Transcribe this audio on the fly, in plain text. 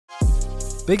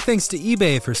Big thanks to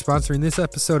eBay for sponsoring this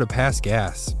episode of Past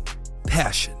Gas.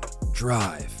 Passion,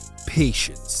 drive,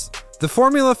 patience. The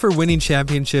formula for winning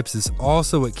championships is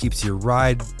also what keeps your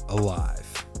ride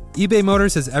alive. eBay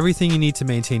Motors has everything you need to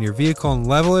maintain your vehicle and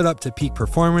level it up to peak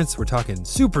performance. We're talking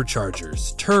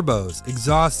superchargers, turbos,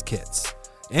 exhaust kits,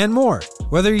 and more.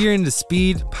 Whether you're into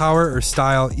speed, power, or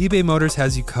style, eBay Motors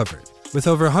has you covered. With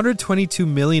over 122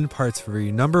 million parts for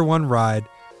your number one ride,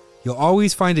 you'll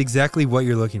always find exactly what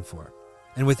you're looking for.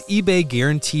 And with eBay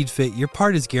Guaranteed Fit, your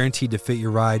part is guaranteed to fit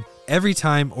your ride every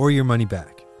time or your money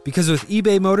back. Because with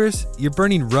eBay Motors, you're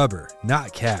burning rubber,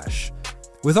 not cash.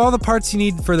 With all the parts you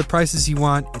need for the prices you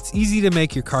want, it's easy to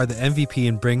make your car the MVP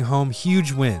and bring home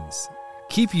huge wins.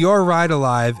 Keep your ride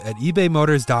alive at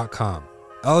ebaymotors.com.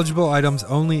 Eligible items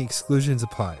only, exclusions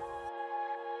apply.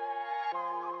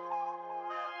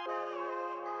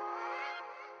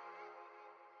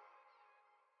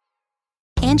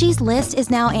 Angie's List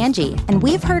is now Angie, and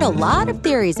we've heard a lot of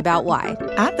theories about why.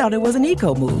 I thought it was an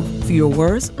eco move. Fewer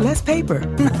words, less paper.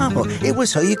 No, it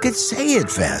was so you could say it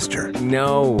faster.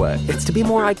 No, it's to be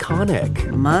more iconic.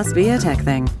 Must be a tech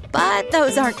thing. But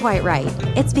those aren't quite right.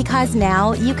 It's because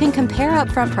now you can compare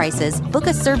upfront prices, book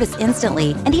a service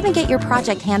instantly, and even get your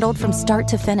project handled from start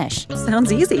to finish.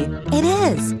 Sounds easy. It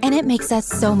is, and it makes us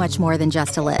so much more than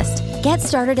just a list. Get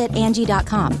started at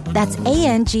Angie.com. That's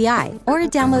ANGI, or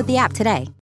download the app today.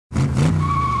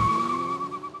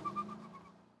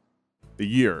 The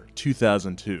year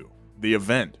 2002. The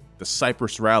event, the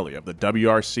Cypress Rally of the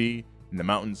WRC in the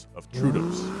mountains of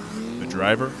Troodos. The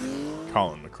driver,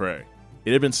 Colin McRae.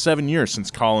 It had been 7 years since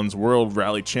Colin's World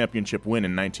Rally Championship win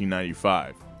in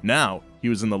 1995. Now, he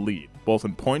was in the lead, both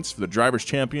in points for the Drivers'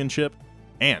 Championship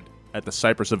and at the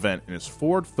Cypress event in his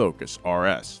Ford Focus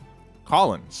RS.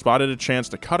 Colin spotted a chance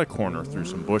to cut a corner through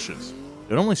some bushes. It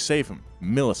would only save him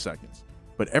milliseconds,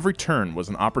 but every turn was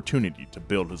an opportunity to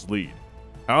build his lead.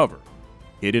 However,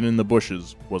 hidden in the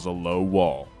bushes was a low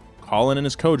wall. Colin and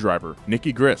his co-driver,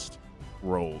 Nicky Grist,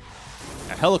 rolled.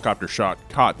 A helicopter shot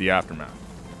caught the aftermath.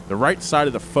 The right side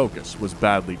of the Focus was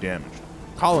badly damaged.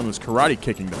 Colin was karate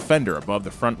kicking the fender above the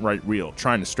front right wheel,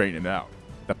 trying to straighten it out.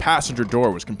 The passenger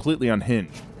door was completely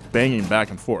unhinged, banging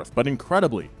back and forth, but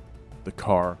incredibly, the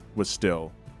car was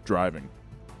still driving.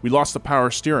 "We lost the power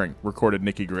steering," recorded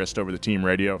Nicky Grist over the team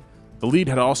radio. The lead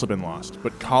had also been lost,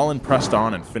 but Colin pressed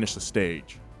on and finished the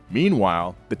stage.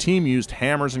 Meanwhile, the team used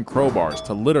hammers and crowbars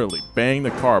to literally bang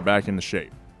the car back into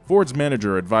shape. Ford's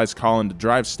manager advised Colin to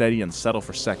drive steady and settle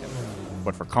for second.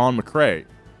 But for Colin McRae,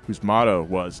 whose motto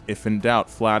was, "If in doubt,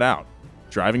 flat out,"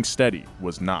 driving steady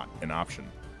was not an option.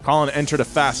 Colin entered a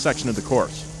fast section of the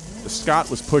course. The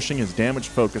Scot was pushing his damaged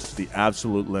Focus to the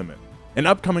absolute limit. An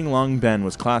upcoming long bend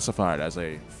was classified as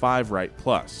a 5 right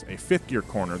plus, a fifth gear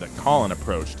corner that Colin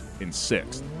approached in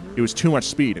 6th. It was too much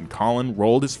speed, and Colin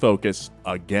rolled his Focus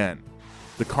again.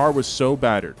 The car was so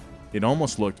battered, it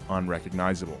almost looked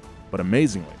unrecognizable, but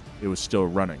amazingly, it was still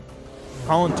running.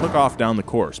 Colin took off down the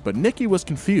course, but Nicky was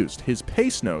confused. His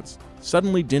pace notes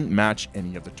suddenly didn't match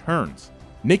any of the turns.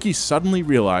 Nicky suddenly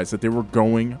realized that they were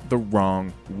going the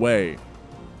wrong way.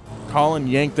 Colin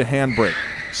yanked the handbrake,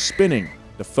 spinning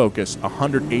the Focus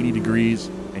 180 degrees,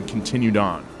 and continued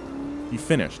on. He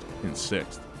finished in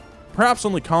 6th. Perhaps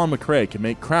only Colin McRae can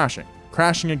make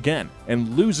crashing again,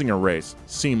 and losing a race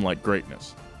seem like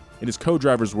greatness. In his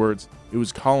co-driver's words, it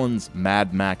was Colin's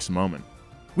Mad Max moment.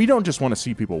 We don't just want to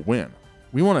see people win.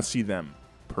 We want to see them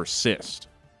persist.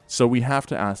 So we have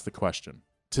to ask the question.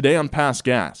 Today on Past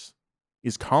Gas,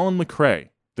 is Colin McRae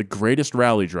the greatest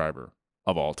rally driver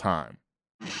of all time?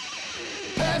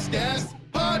 Past Gas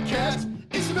Podcast.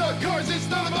 It's about cars, it's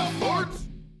not about Fords.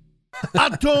 I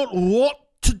don't want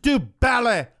to do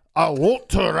ballet. I want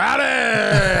to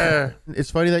rally. It's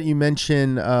funny that you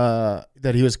mention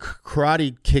that he was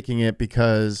karate kicking it,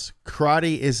 because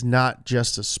karate is not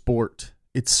just a sport.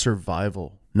 It's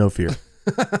survival. No fear.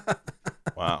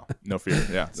 Wow. No fear.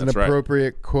 Yeah, that's an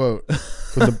appropriate quote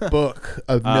from the book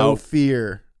of No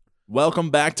Fear. Welcome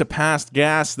back to Past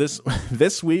Gas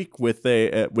this week with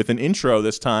an intro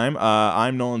this time.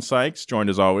 I'm Nolan Sykes, joined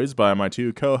as always by my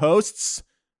two co-hosts,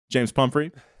 James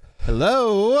Pumphrey.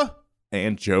 Hello.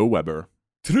 And Joe Weber.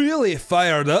 Truly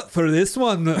fired up for this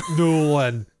one,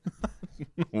 Nolan.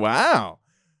 Wow.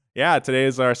 Yeah, today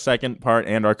is our second part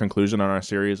and our conclusion on our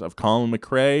series of Colin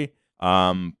McRae.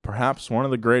 Perhaps one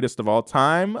of the greatest of all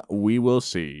time. We will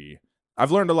see.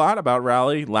 I've learned a lot about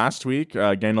rally last week,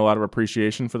 gained a lot of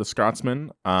appreciation for the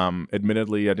Scotsman.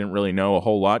 Admittedly, I didn't really know a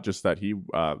whole lot, just that he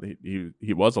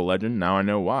was a legend. Now I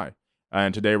know why.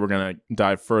 And today we're going to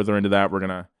dive further into that. We're going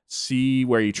to see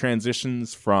where he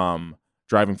transitions from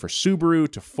driving for Subaru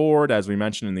to Ford, as we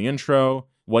mentioned in the intro,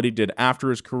 what he did after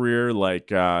his career. Like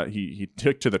he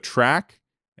took to the track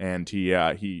and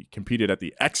he competed at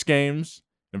the X Games,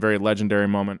 a very legendary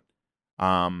moment.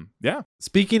 Yeah.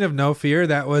 Speaking of No Fear,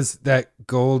 that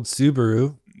gold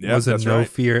Subaru was a No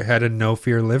Fear, had a No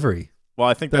Fear livery. Well,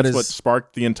 I think that's what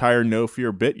sparked the entire No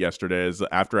Fear bit yesterday. Is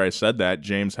after I said that,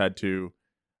 James had to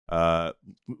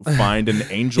find an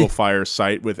Angel Fire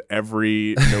site with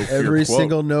every No Fear every quote.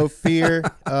 Single No Fear.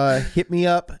 Hit me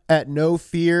up at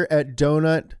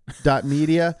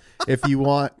nofear@donut.media if you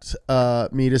want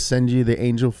me to send you the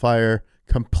Angel Fire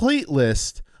complete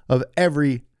list of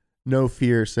every No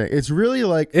Fear saying. It's really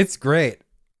like, it's great.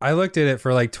 I looked at it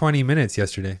for like 20 minutes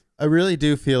yesterday. I really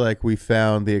do feel like we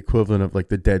found the equivalent of like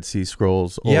the Dead Sea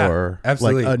Scrolls or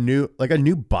absolutely. like a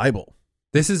new Bible.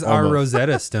 This is our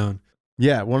Rosetta Stone.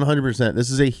 Yeah, 100%.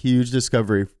 This is a huge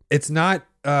discovery. It's not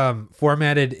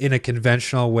formatted in a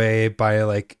conventional way by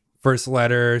like first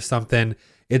letter or something.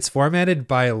 It's formatted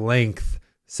by length.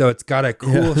 So it's got a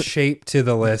cool shape to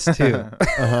the list too.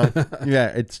 Yeah,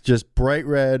 it's just bright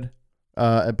red.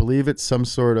 I believe it's some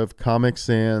sort of Comic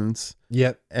Sans.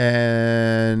 Yep.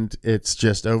 And it's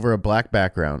just over a black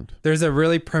background. There's a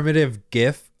really primitive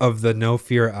GIF of the No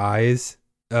Fear eyes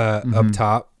up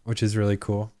top, which is really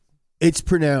cool. It's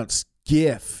pronounced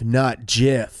GIF, not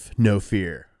GIF. No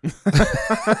Fear.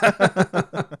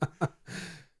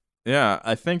 Yeah,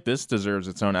 I think this deserves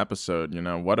its own episode. You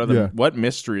know, what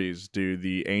mysteries do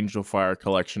the Angel Fire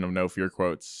collection of No Fear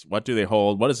quotes? What do they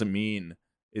hold? What does it mean?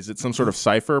 Is it some sort of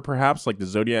cipher, perhaps, like the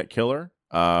Zodiac Killer,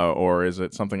 or is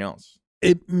it something else?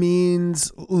 It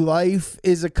means life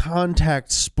is a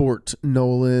contact sport,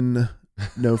 Nolan.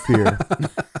 No Fear.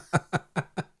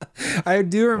 I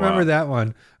do remember that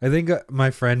one. I think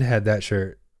my friend had that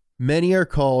shirt. Many are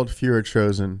called, few are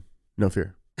chosen. No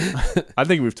Fear. I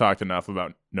think we've talked enough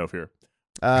about No Fear.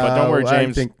 But don't worry,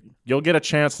 James. You'll get a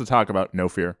chance to talk about No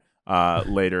Fear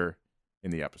later in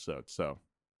the episode. So,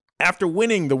 after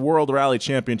winning the World Rally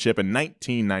Championship in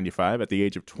 1995 at the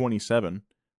age of 27,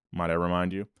 might I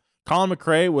remind you, Colin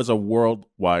McRae was a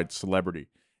worldwide celebrity.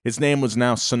 His name was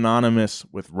now synonymous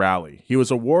with rally. He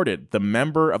was awarded the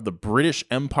Member of the British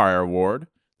Empire Award,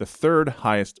 the third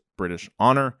highest British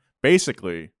honor,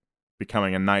 basically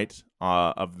becoming a knight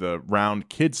of the round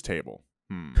kids table.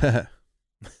 For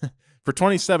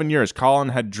 27 years, Colin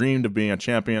had dreamed of being a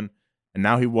champion, and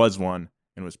now he was one,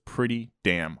 and was pretty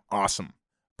damn awesome.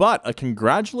 But a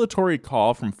congratulatory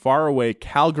call from faraway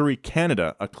Calgary,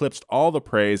 Canada, eclipsed all the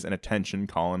praise and attention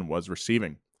Colin was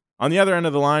receiving. On the other end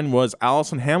of the line was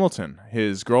Allison Hamilton,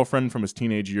 his girlfriend from his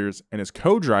teenage years, and his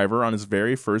co-driver on his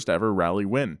very first ever rally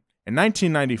win. In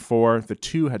 1994, the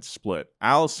two had split.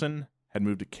 Allison had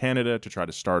moved to Canada to try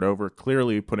to start over,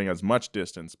 clearly putting as much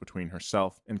distance between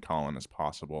herself and Colin as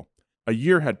possible. A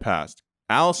year had passed.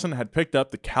 Allison had picked up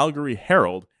the Calgary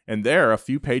Herald, and there, a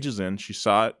few pages in, she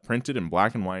saw it printed in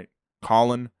black and white.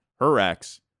 Colin, her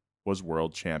ex, was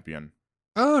world champion.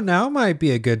 Oh, now might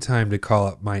be a good time to call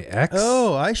up my ex.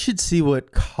 Oh, I should see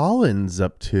what Colin's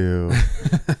up to.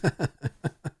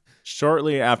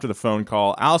 Shortly after the phone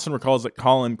call, Allison recalls that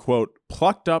Colin, quote,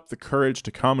 plucked up the courage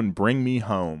to come and bring me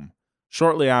home.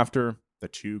 Shortly after, the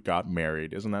two got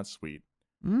married. Isn't that sweet?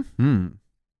 Mm-hmm.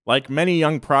 Like many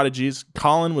young prodigies,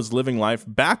 Colin was living life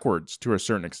backwards to a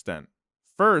certain extent.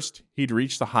 First, he'd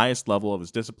reached the highest level of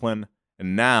his discipline,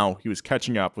 and now he was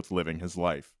catching up with living his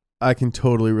life. I can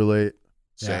totally relate.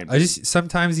 Same. Yeah,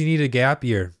 sometimes you need a gap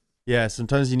year. Yeah,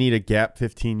 sometimes you need a gap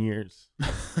 15 years.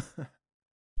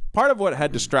 Part of what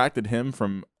had distracted him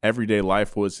from everyday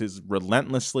life was his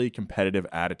relentlessly competitive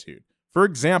attitude. For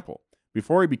example,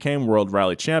 before he became World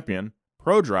Rally Champion,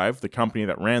 ProDrive, the company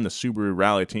that ran the Subaru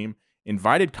Rally team,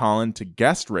 invited Colin to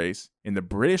guest race in the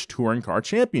British Touring Car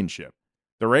Championship.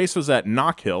 The race was at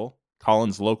Knockhill,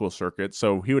 Colin's local circuit,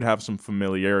 so he would have some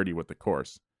familiarity with the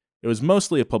course. It was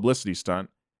mostly a publicity stunt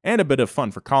and a bit of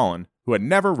fun for Colin, who had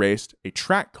never raced a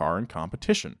track car in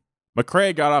competition.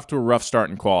 McRae got off to a rough start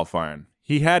in qualifying.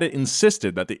 He had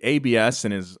insisted that the ABS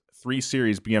in his 3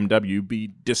 Series BMW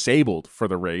be disabled for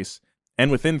the race,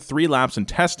 and within 3 laps in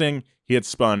testing, he had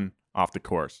spun off the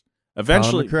course.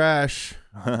 Eventually,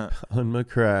 On the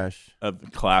crash. A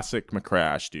classic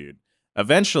McCrash, dude.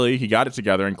 Eventually, he got it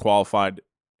together and qualified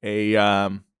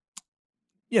a,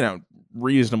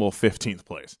 reasonable 15th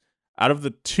place. Out of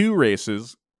the 2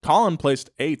 races, Colin placed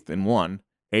 8th in one,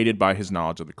 aided by his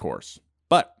knowledge of the course.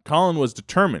 But Colin was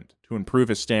determined to improve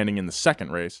his standing in the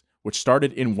second race, which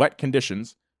started in wet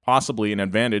conditions, possibly an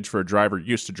advantage for a driver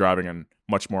used to driving on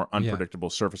much more unpredictable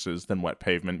surfaces than wet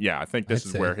pavement. Yeah, I think this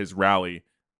is where his rally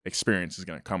experience is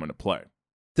going to come into play.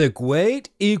 The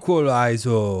great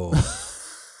equalizer.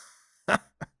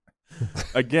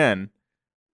 Again,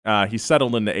 he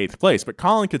settled into 8th place, but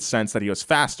Colin could sense that he was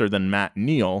faster than Matt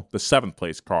Neal, the 7th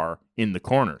place car, in the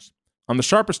corners. On the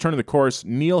sharpest turn of the course,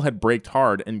 Neal had braked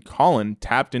hard, and Colin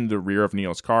tapped into the rear of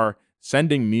Neal's car,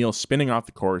 sending Neal spinning off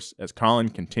the course as Colin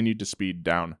continued to speed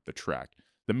down the track.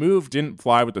 The move didn't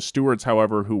fly with the stewards,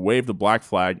 however, who waved the black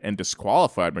flag and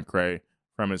disqualified McRae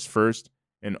from his first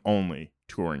and only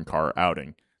touring car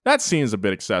outing. That seems a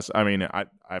bit excessive. I mean, I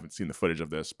haven't seen the footage of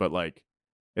this, but like,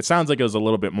 it sounds like it was a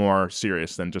little bit more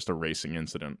serious than just a racing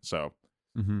incident. So,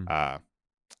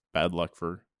 bad luck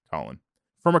for Colin.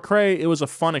 For McRae, it was a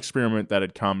fun experiment that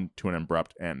had come to an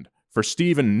abrupt end. For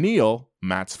Stephen Neal,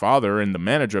 Matt's father and the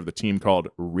manager of the team called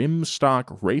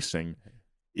Rimstock Racing,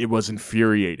 it was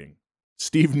infuriating.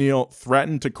 Steve Neal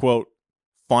threatened to, quote,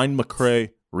 find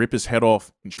McRae, rip his head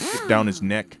off, and shit down his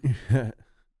neck.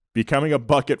 Becoming a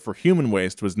bucket for human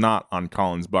waste was not on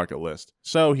Colin's bucket list,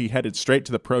 so he headed straight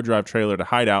to the ProDrive trailer to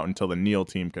hide out until the Neal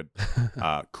team could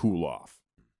cool off.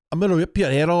 I'm going to rip your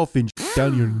head off and shit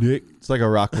down your neck. It's like a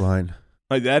rock line.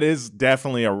 Like, that is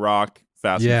definitely a rock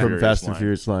Fast and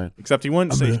Furious line. Except he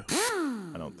wouldn't say,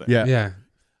 I don't think. Yeah.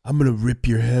 I'm going to rip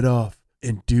your head off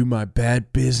and do my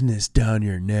bad business down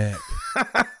your neck.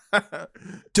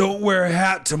 Don't wear a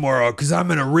hat tomorrow because I'm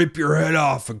going to rip your head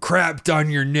off and crap down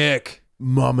your neck.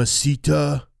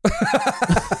 Mamacita.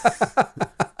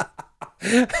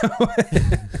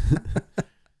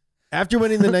 After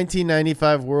winning the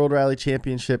 1995 World Rally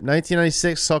Championship,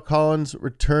 1996 saw Collins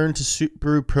return to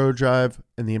Subaru ProDrive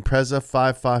and the Impreza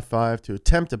 555 to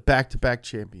attempt a back-to-back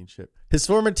championship. His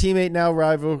former teammate, now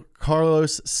rival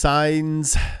Carlos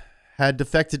Sainz, had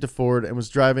defected to Ford and was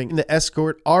driving the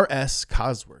Escort RS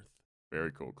Cosworth.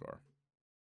 Very cool car.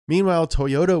 Meanwhile,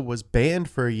 Toyota was banned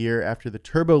for a year after the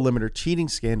turbo limiter cheating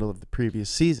scandal of the previous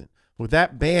season. With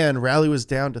that ban, Rally was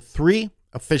down to 3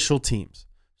 official teams: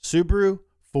 Subaru,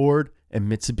 Ford, and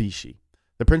Mitsubishi.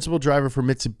 The principal driver for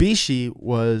Mitsubishi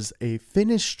was a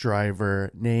Finnish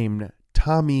driver named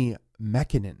Tommi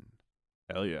Mäkinen.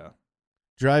 Hell yeah.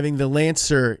 Driving the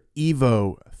Lancer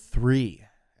Evo 3.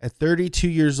 At 32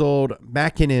 years old,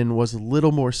 Mäkinen was a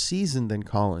little more seasoned than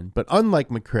Colin, but unlike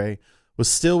McRae, was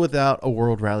still without a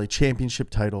World Rally Championship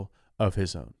title of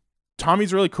his own.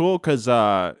 Tommy's really cool because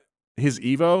his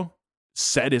Evo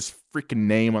said his freaking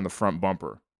name on the front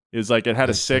bumper. It was like, it had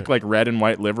a sick like red and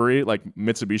white livery, like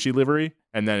Mitsubishi livery,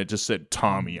 and then it just said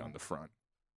Tommy on the front.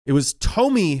 It was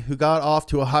Tommy who got off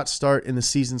to a hot start in the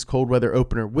season's cold weather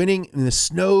opener, winning in the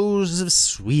snows of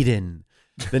Sweden.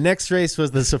 The next race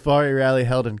was the Safari Rally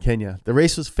held in Kenya. The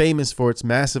race was famous for its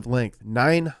massive length,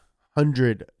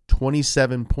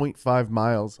 927.5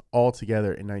 miles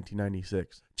altogether in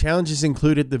 1996. Challenges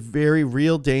included the very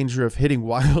real danger of hitting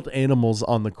wild animals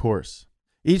on the course.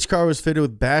 Each car was fitted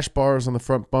with bash bars on the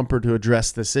front bumper to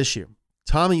address this issue.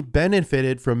 Tommy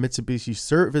benefited from Mitsubishi's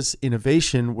service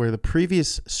innovation, where the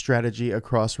previous strategy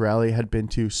across Rally had been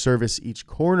to service each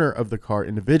corner of the car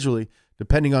individually,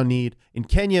 depending on need. In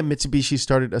Kenya, Mitsubishi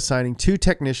started assigning 2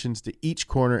 technicians to each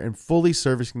corner and fully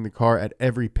servicing the car at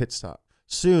every pit stop.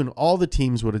 Soon, all the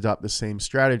teams would adopt the same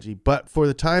strategy, but for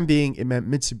the time being, it meant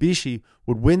Mitsubishi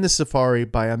would win the Safari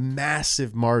by a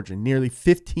massive margin, nearly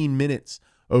 15 minutes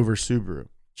over Subaru.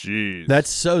 Jeez. That's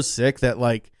so sick that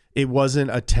like it wasn't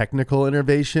a technical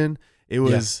innovation. It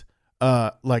was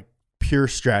like pure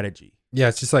strategy. Yeah,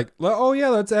 it's just like, oh yeah,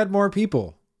 let's add more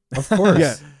people. Of course.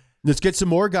 Yeah. Let's get some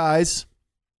more guys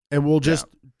and we'll just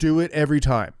do it every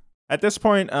time. At this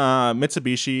point,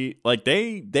 Mitsubishi, like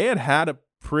they had a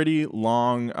pretty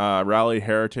long rally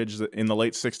heritage. In the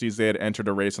late 60s, they had entered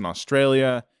a race in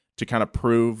Australia to kind of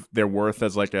prove their worth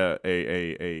as like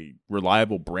a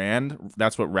reliable brand.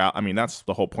 That's what that's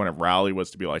the whole point of Rally, was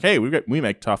to be like, hey, we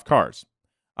make tough cars.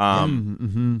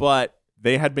 But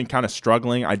they had been kind of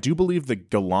struggling. I do believe the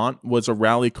Galant was a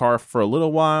rally car for a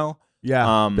little while.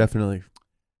 Yeah, definitely.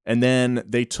 And then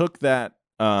they took that.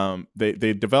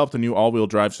 They developed a new all-wheel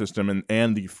drive system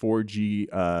and the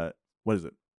 4G what is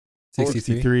it?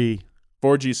 63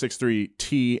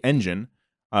 4G63T engine.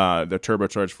 The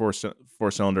turbocharged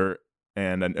four-cylinder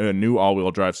and a new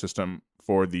all-wheel drive system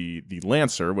for the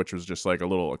Lancer, which was just like a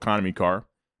little economy car,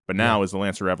 but now is the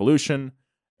Lancer Revolution.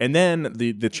 And then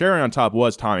the cherry on top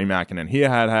was Tommi Mäkinen. He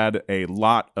had a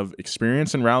lot of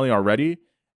experience in rally already,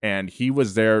 and he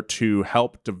was there to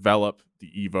help develop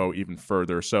the Evo even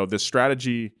further. So this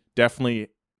strategy definitely,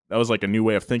 that was like a new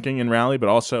way of thinking in rally, but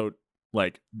also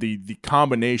like the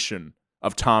combination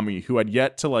of Tommy, who had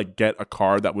yet to like get a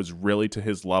car that was really to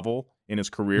his level in his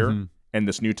career, and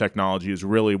this new technology is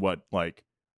really what like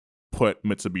put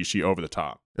Mitsubishi over the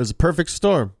top. It was a perfect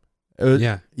storm.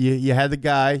 You had the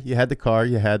guy, you had the car,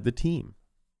 you had the team.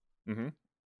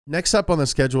 Next up on the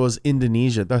schedule is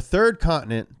Indonesia, the third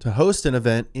continent to host an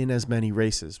event in as many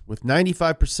races. With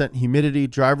 95% humidity,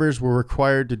 drivers were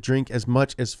required to drink as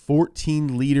much as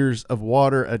 14 liters of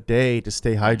water a day to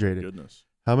stay hydrated. Goodness.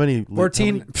 How many?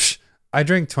 14? Psh, I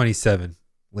drink 27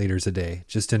 liters a day,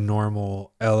 just in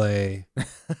normal LA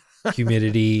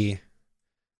humidity.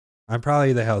 I'm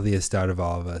probably the healthiest out of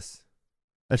all of us.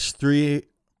 That's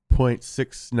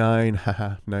 3.69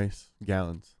 haha, nice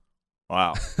gallons.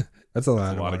 Wow. That's a lot,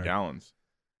 That's a lot of water. gallons.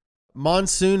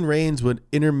 Monsoon rains would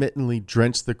intermittently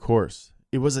drench the course.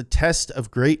 It was a test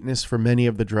of greatness for many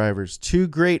of the drivers, too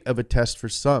great of a test for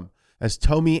some, as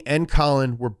Tommy and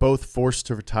Colin were both forced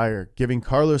to retire, giving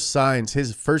Carlos Sainz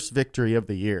his first victory of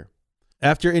the year.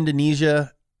 After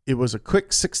Indonesia, it was a quick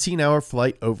 16-hour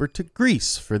flight over to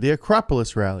Greece for the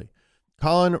Acropolis Rally.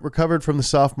 Colin recovered from the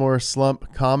sophomore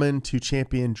slump common to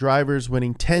champion drivers,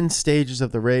 winning 10 stages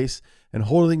of the race and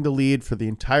holding the lead for the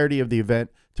entirety of the event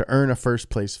to earn a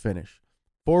first-place finish.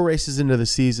 4 races into the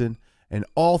season, and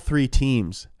all 3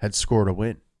 teams had scored a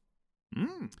win.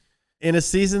 In a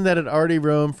season that had already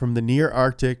roamed from the near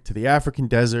Arctic to the African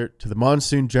desert to the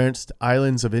monsoon-drenched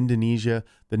islands of Indonesia,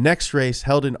 the next race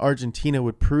held in Argentina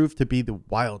would prove to be the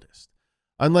wildest.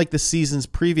 Unlike the season's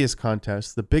previous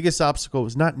contests, the biggest obstacle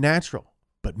was not natural,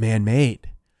 but man-made.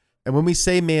 And when we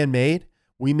say man-made,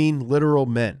 we mean literal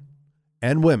men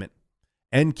and women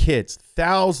and kids,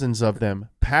 thousands of them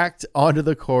packed onto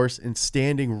the course and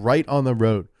standing right on the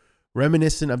road,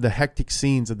 reminiscent of the hectic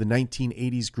scenes of the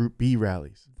 1980s Group B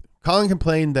rallies. Colin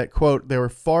complained that, quote, there were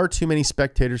far too many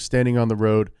spectators standing on the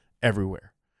road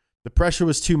everywhere. The pressure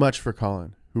was too much for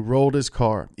Colin, who rolled his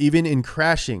car. Even in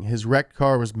crashing, his wrecked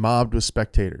car was mobbed with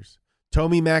spectators.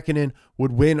 Tommi Mäkinen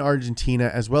would win Argentina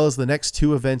as well as the next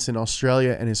 2 events in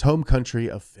Australia and his home country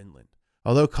of Finland.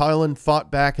 Although Colin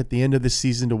fought back at the end of the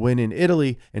season to win in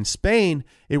Italy and Spain,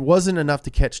 it wasn't enough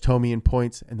to catch Tommi in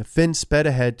points, and the Finn sped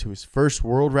ahead to his first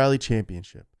World Rally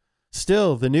Championship.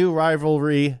 Still, the new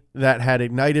rivalry that had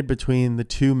ignited between the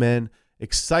 2 men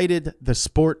excited the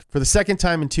sport. For the second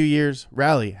time in 2 years,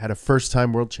 Rally had a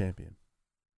first-time world champion.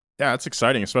 Yeah, it's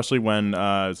exciting, especially when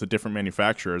it's a different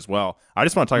manufacturer as well. I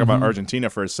just want to talk about Argentina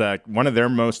for a sec. One of their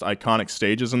most iconic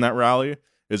stages in that rally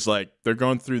is like they're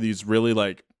going through these really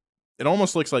like, it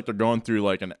almost looks like they're going through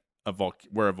like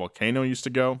where a volcano used to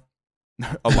go.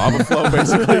 A lava flow,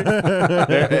 basically.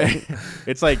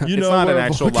 It's like, it's not an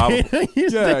actual lava.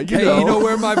 Yeah, you know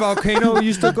where my volcano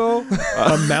used to go?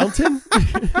 A mountain?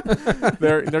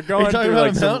 They're going Are you talking through about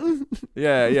like a mountain?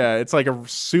 Yeah. It's like a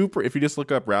super, if you just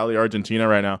look up Rally Argentina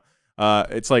right now,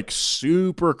 it's like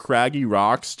super craggy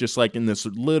rocks, just like in this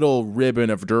little ribbon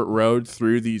of dirt road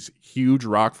through these huge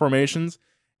rock formations.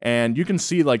 And you can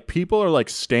see like people are like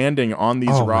standing on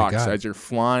these rocks as you're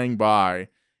flying by.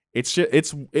 It's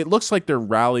just, it looks like they're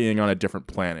rallying on a different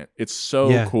planet. It's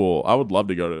so cool. I would love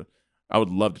to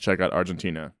check out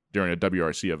Argentina during a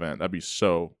WRC event. That'd be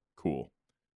so cool.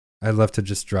 I'd love to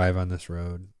just drive on this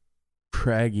road.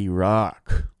 Craggy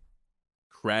rock.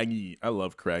 Craggy. I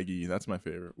love craggy. That's my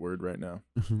favorite word right now.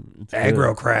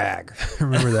 Aggro crag.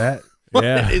 Remember that?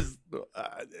 Yeah. From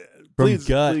Please.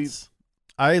 Guts.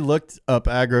 I looked up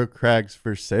aggro crags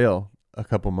for sale a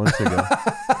couple months ago.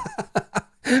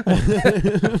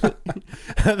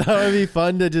 That would be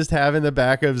fun to just have in the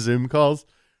back of Zoom calls.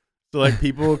 So like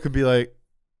people could be like,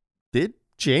 did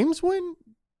James win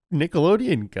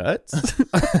Nickelodeon Guts?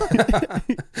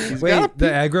 Wait,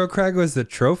 the aggro crag was the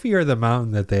trophy or the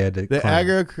mountain that they had to climb?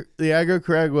 The aggro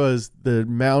crag was the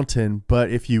mountain,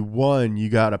 but if you won, you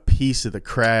got a piece of the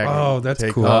crag. Oh, that's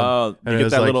cool. Oh, And you it get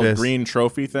was that like little this. green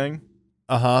trophy thing?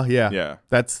 Yeah. Yeah.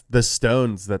 That's the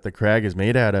stones that the crag is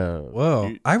made out of.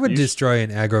 Whoa, I would destroy an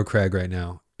aggro crag right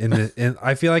now. And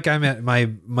I feel like I'm at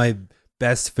my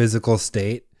best physical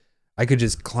state. I could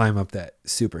just climb up that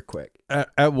super quick.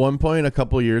 At one point a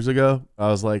couple years ago, I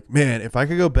was like, man, if I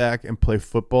could go back and play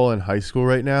football in high school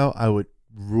right now, I would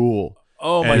rule.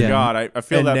 Oh my God. I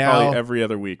feel and that now- probably every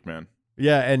other week, man.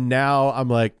 Yeah, and now I'm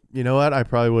like, you know what? I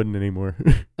probably wouldn't anymore.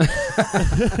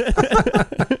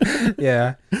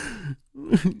 Yeah.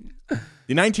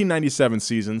 The 1997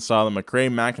 season saw the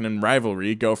McRae-Mäkinen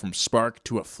rivalry go from spark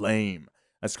to a flame.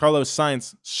 As Carlos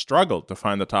Sainz struggled to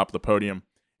find the top of the podium,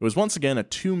 it was once again a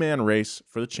 2-man race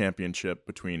for the championship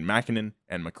between Mäkinen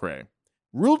and McRae.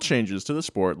 Rule changes to the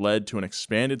sport led to an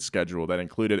expanded schedule that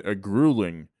included a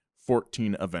grueling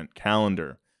 14-event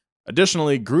calendar.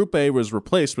 Additionally, Group A was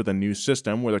replaced with a new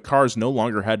system where the cars no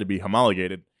longer had to be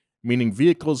homologated, meaning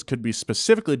vehicles could be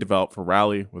specifically developed for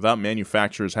rally without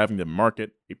manufacturers having to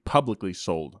market a publicly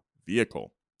sold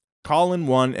vehicle. Colin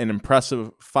won an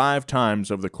impressive 5 times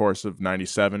over the course of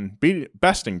 97,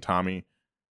 besting Tommy,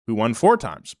 who won 4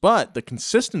 times. But the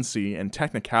consistency and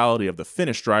technicality of the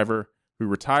Finnish driver, who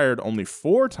retired only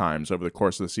 4 times over the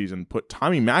course of the season, put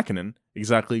Tommi Mäkinen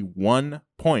exactly 1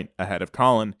 point ahead of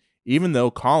Colin, even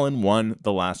though Colin won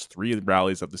the last 3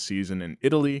 rallies of the season in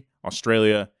Italy,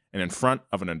 Australia, and in front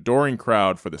of an adoring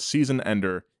crowd for the season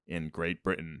ender in Great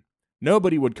Britain.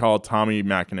 Nobody would call Tommi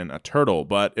Mäkinen a turtle,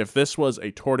 but if this was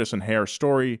a tortoise and hare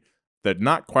story, that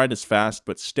not quite as fast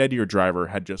but steadier driver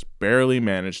had just barely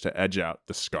managed to edge out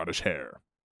the Scottish hare.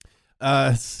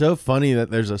 It's so funny that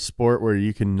there's a sport where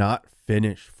you can not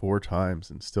finish 4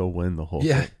 times and still win the whole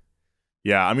thing.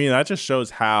 Yeah, I mean, that just shows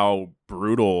how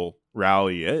brutal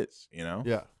rally is, you know?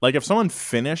 Yeah. Like, if someone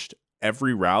finished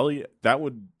every rally, that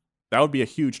would be a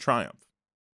huge triumph.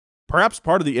 Perhaps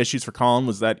part of the issues for Colin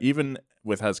was that even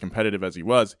with as competitive as he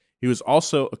was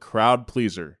also a crowd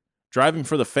pleaser. Driving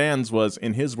for the fans was,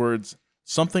 in his words,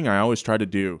 something I always try to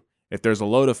do. If there's a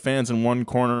load of fans in one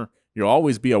corner, you'll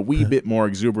always be a wee bit more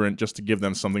exuberant just to give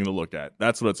them something to look at.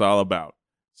 That's what it's all about.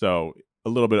 So a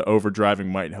little bit of overdriving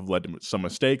might have led to some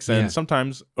mistakes, and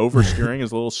sometimes oversteering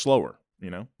is a little slower, you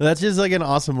know? That's just like an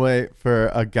awesome way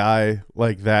for a guy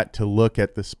like that to look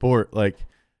at the sport. Like,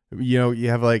 you know, you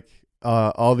have like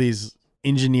all these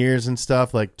engineers and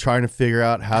stuff like trying to figure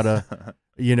out how to,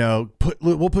 you know,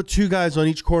 we'll put 2 guys on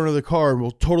each corner of the car and we'll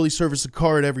totally service the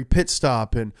car at every pit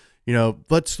stop. And, you know,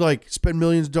 let's like spend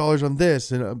millions of dollars on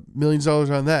this and millions of dollars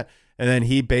on that. And then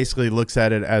he basically looks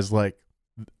at it as like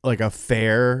a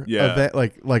fair event,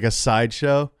 like a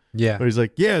sideshow. Yeah. But he's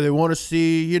like, yeah, they want to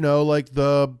see, you know, like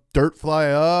the dirt fly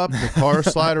up, the car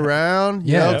slide around.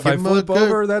 You know, if I flip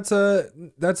over, that's a,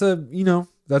 you know,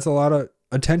 that's a lot of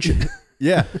attention.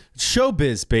 Yeah.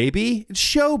 Showbiz, baby. It's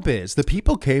showbiz. The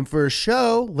people came for a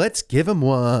show. Let's give them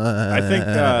one. I think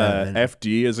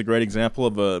FD is a great example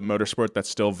of a motorsport that's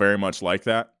still very much like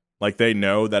that. Like, they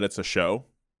know that it's a show,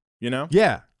 you know?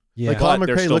 Yeah. Like Colin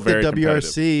McRae looked at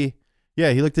WRC.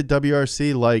 Yeah, he looked at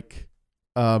WRC like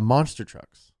monster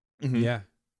trucks. Mm-hmm. Yeah.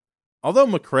 Although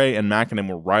McRae and Mäkinen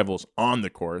were rivals on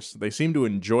the course, they seemed to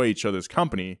enjoy each other's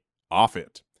company off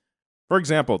it. For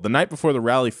example, the night before the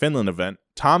Rally Finland event,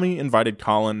 Tommi invited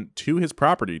Colin to his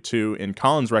property to, in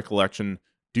Colin's recollection,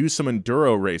 do some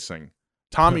enduro racing.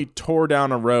 Tommi tore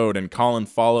down a road and Colin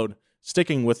followed,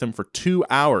 sticking with him for 2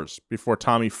 hours before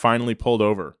Tommi finally pulled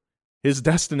over. His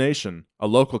destination, a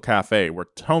local cafe where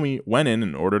Tommi went in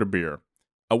and ordered a beer.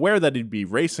 Aware that he'd be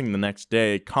racing the next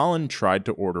day, Colin tried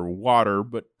to order water,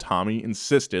 but Tommi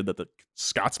insisted that the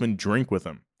Scotsman drink with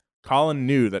him. Colin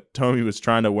knew that Tommi was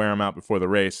trying to wear him out before the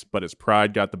race, but his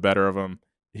pride got the better of him.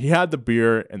 He had the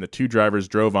beer, and the 2 drivers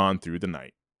drove on through the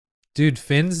night. Dude,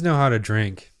 Finns know how to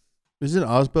drink. Isn't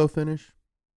Osbo Finnish?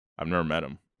 I've never met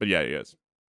him, but yeah, he is.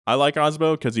 I like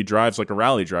Osbo because he drives like a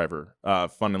rally driver,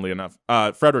 funnily enough.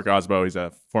 Frederick Osbo, he's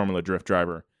a Formula Drift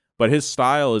driver. But his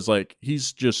style is like,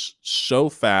 he's just so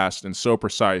fast and so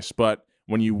precise. But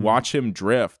when you watch him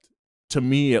drift, to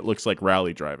me, it looks like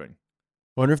rally driving.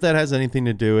 I wonder if that has anything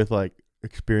to do with like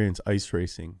experience ice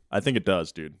racing. I think it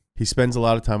does, dude. He spends a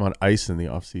lot of time on ice in the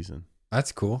off season.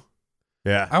 That's cool.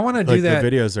 Yeah. I want to do that.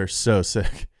 The videos are so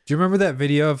sick. Do you remember that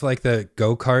video of like the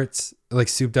go-karts, like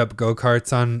souped up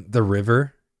go-karts on the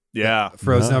river? Yeah.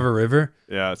 Frozen over river?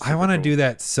 Yeah. I want to do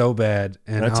that so bad.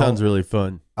 And that sounds really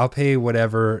fun. I'll pay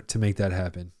whatever to make that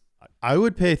happen. I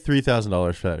would pay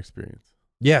 $3,000 for that experience.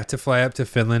 Yeah, to fly up to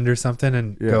Finland or something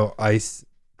and go ice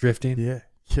drifting. Yeah.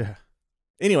 Yeah.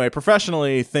 Anyway,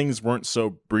 professionally, things weren't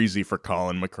so breezy for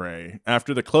Colin McRae.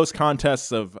 After the close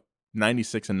contests of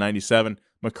 96 and 97,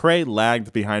 McRae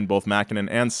lagged behind both Mäkinen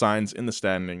and Sainz in the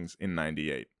standings in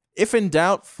 98. If in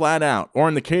doubt, flat out, or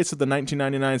in the case of the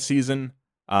 1999 season,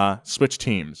 switch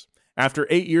teams. After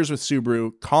 8 years with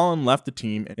Subaru, Colin left the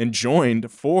team and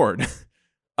joined Ford.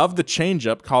 Of the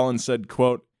change-up, Colin said,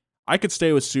 quote, "I could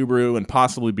stay with Subaru and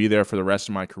possibly be there for the rest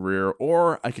of my career,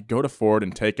 or I could go to Ford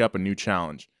and take up a new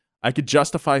challenge. I could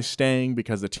justify staying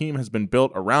because the team has been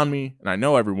built around me and I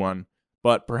know everyone,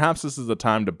 but perhaps this is the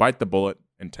time to bite the bullet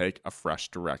and take a fresh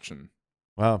direction."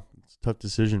 Wow, it's a tough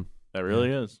decision. That really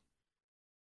is.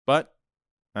 But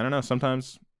I don't know,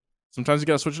 sometimes you got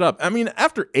to switch it up. I mean,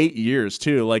 after 8 years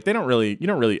too, like you don't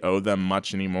really owe them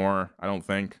much anymore, I don't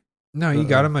think. No, you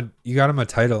got him a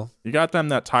title. You got them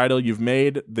that title. You've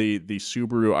made the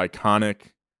Subaru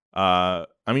iconic. I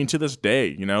mean, to this day,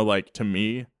 you know, like to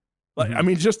me, like I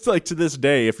mean, just like to this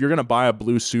day, if you're gonna buy a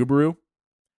blue Subaru,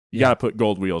 you gotta put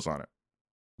gold wheels on it.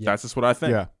 Yeah. That's just what I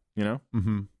think. Yeah, you know,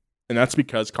 and that's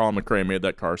because Colin McRae made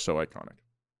that car so iconic.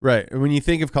 Right. And when you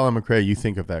think of Colin McRae, you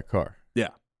think of that car. Yeah.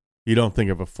 You don't think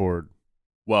of a Ford.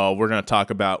 Well, we're gonna talk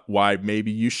about why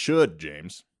maybe you should,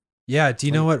 James. Yeah. Do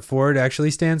you know what Ford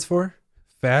actually stands for?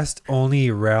 Fast only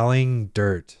rallying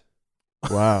dirt.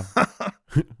 Wow.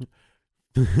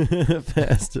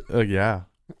 Fast. Oh, yeah.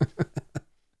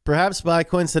 Perhaps by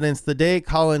coincidence, the day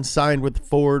Colin signed with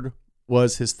Ford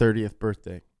was his 30th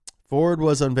birthday. Ford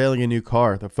was unveiling a new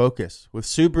car, the Focus. With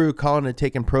Subaru, Colin had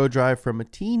taken ProDrive from a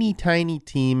teeny tiny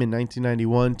team in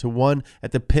 1991 to one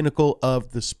at the pinnacle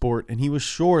of the sport, and he was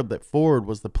sure that Ford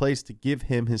was the place to give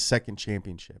him his second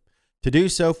championship. To do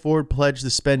so, Ford pledged to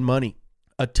spend money,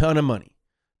 a ton of money,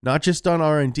 not just on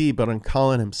R&D, but on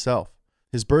Colin himself.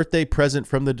 His birthday present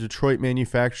from the Detroit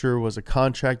manufacturer was a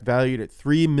contract valued at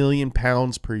 £3 million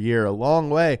per year, a long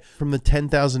way from the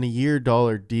 $10,000 a year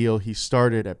deal he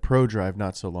started at ProDrive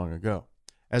not so long ago.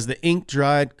 As the ink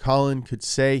dried, Colin could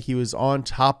say he was on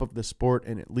top of the sport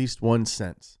in at least one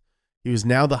sense. He was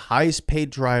now the highest paid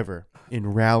driver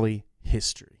in rally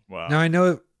history. Wow.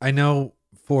 Now I know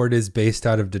Ford is based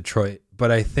out of Detroit,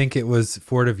 but I think it was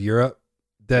Ford of Europe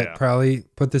that probably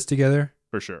put this together.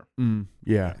 For sure.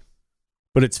 Yeah.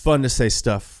 But it's fun to say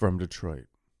stuff from Detroit.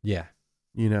 Yeah.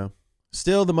 You know.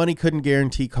 Still, the money couldn't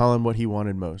guarantee Colin what he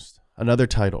wanted most. Another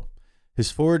title.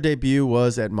 His Ford debut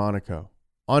was at Monaco.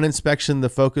 On inspection, the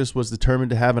Focus was determined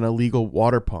to have an illegal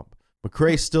water pump.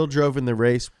 McRae still drove in the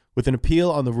race with an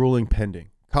appeal on the ruling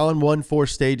pending. Colin won 4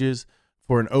 stages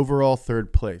for an overall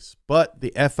 3rd place. But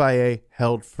the FIA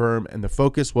held firm and the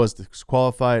Focus was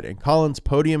disqualified and Colin's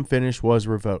podium finish was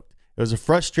revoked. It was a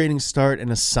frustrating start and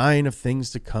a sign of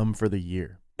things to come for the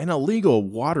year. An illegal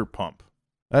water pump.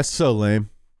 That's so lame.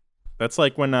 That's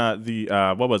like when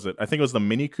what was it? I think it was the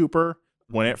Mini Cooper.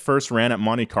 When it first ran at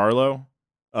Monte Carlo,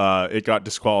 it got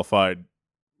disqualified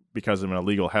because of an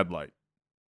illegal headlight.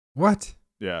 What?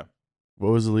 Yeah.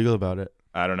 What was illegal about it?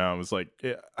 I don't know. It was like,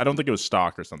 I don't think it was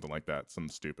stock or something like that.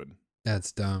 Something stupid.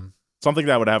 That's dumb. Something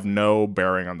that would have no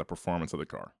bearing on the performance of the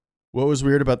car. What was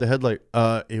weird about the headlight?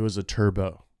 It was a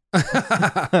turbo.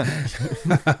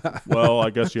 Well, I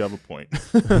guess you have a point.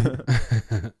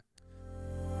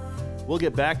 We'll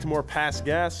get back to more Past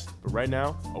Gas, but right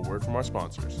now, a word from our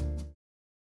sponsors.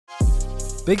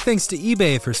 Big thanks to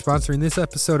eBay for sponsoring this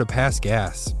episode of Past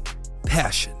Gas.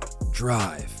 Passion,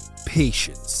 drive,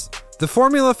 patience. The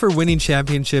formula for winning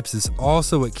championships is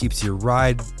also what keeps your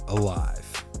ride alive.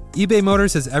 eBay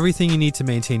Motors has everything you need to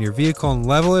maintain your vehicle and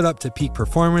level it up to peak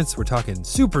performance. We're talking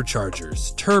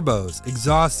superchargers, turbos,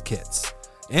 exhaust kits,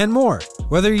 and more.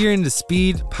 Whether you're into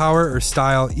speed, power, or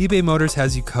style, eBay Motors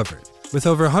has you covered. With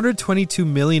over 122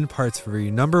 million parts for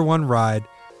your number one ride,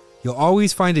 you'll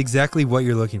always find exactly what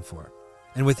you're looking for.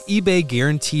 And with eBay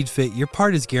Guaranteed Fit, your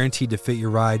part is guaranteed to fit your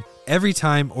ride every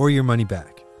time or your money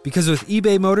back. Because with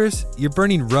eBay Motors, you're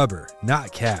burning rubber,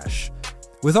 not cash.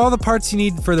 With all the parts you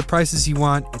need for the prices you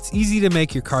want, it's easy to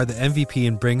make your car the MVP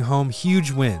and bring home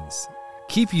huge wins.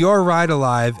 Keep your ride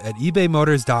alive at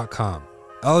ebaymotors.com.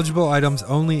 Eligible items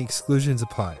only, exclusions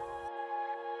apply.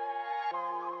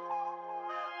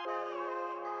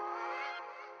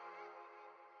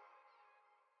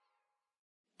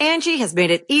 Angie has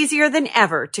made it easier than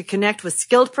ever to connect with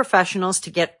skilled professionals to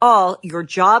get all your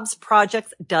jobs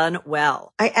projects done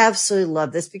well. I absolutely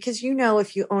love this because, you know,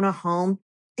 if you own a home,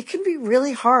 it can be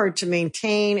really hard to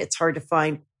maintain. It's hard to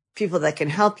find people that can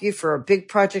help you for a big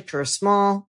project or a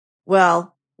small.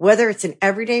 Well, whether it's in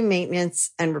everyday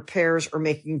maintenance and repairs or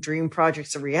making dream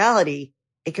projects a reality,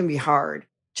 it can be hard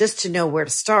just to know where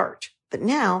to start. But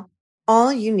now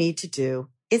all you need to do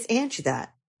is Angie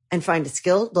that and find a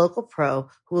skilled local pro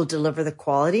who will deliver the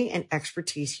quality and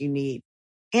expertise you need.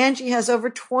 Angie has over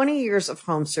 20 years of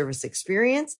home service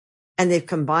experience, and they've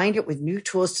combined it with new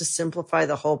tools to simplify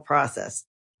the whole process.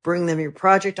 Bring them your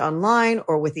project online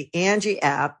or with the Angie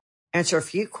app, answer a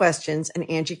few questions, and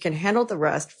Angie can handle the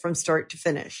rest from start to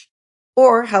finish.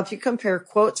 Or help you compare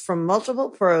quotes from multiple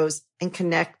pros and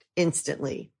connect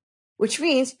instantly, which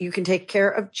means you can take care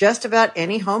of just about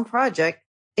any home project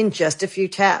in just a few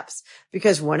taps.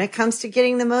 Because when it comes to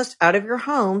getting the most out of your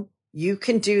home, you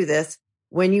can do this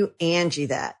when you Angie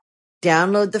that.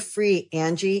 Download the free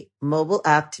Angie mobile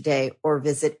app today or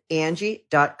visit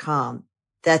Angie.com.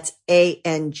 That's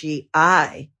ANGI.com.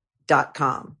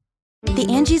 The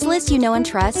Angie's List you know and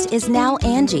trust is now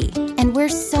Angie, and we're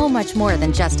so much more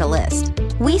than just a list.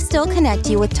 We still connect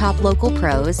you with top local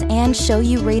pros and show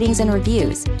you ratings and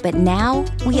reviews, but now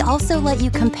we also let you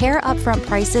compare upfront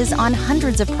prices on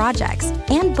hundreds of projects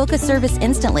and book a service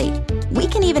instantly. We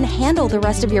can even handle the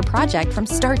rest of your project from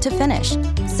start to finish.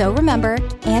 So remember,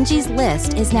 Angie's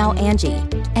List is now Angie,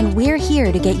 and we're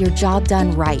here to get your job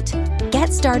done right.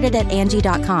 Get started at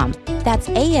Angie.com. That's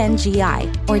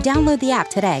ANGI, or download the app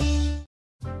today.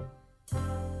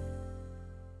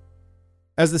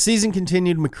 As the season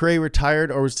continued, McRae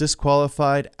retired or was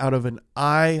disqualified out of an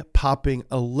eye-popping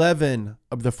 11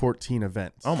 of the 14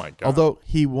 events. Oh, my God. Although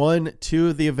he won 2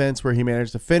 of the events where he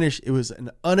managed to finish, it was an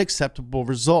unacceptable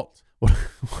result. What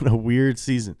a weird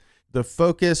season. The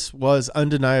Focus was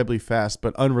undeniably fast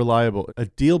but unreliable, a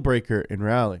deal breaker in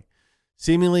rally.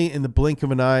 Seemingly in the blink of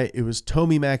an eye, it was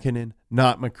Tommi Mäkinen,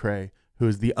 not McRae, who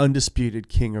is the undisputed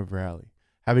king of rally,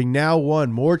 having now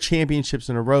won more championships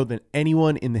in a row than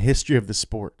anyone in the history of the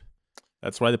sport.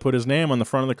 That's why they put his name on the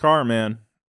front of the car, man.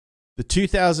 The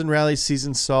 2000 rally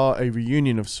season saw a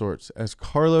reunion of sorts as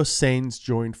Carlos Sainz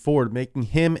joined Ford, making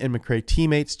him and McRae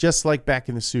teammates just like back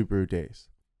in the Subaru days.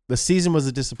 The season was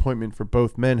a disappointment for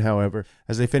both men, however,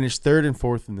 as they finished 3rd and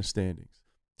 4th in the standings.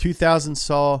 2000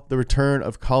 saw the return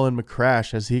of Colin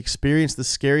McCrash as he experienced the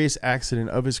scariest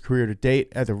accident of his career to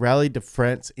date at the Rally de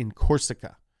France in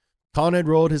Corsica. Colin had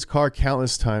rolled his car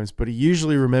countless times, but he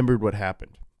usually remembered what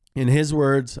happened. In his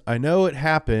words, "I know it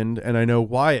happened, and I know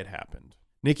why it happened."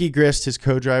 Nicky Grist, his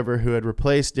co-driver who had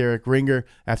replaced Derek Ringer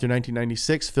after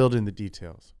 1996, filled in the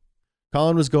details.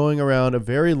 Colin was going around a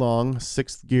very long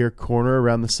 6th gear corner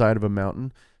around the side of a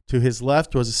mountain. To his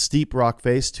left was a steep rock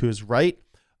face. To his right,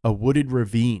 a wooded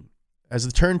ravine. As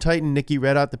the turn tightened, Nicky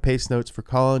read out the pace notes for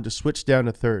Colin to switch down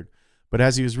to 3rd. But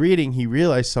as he was reading, he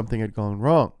realized something had gone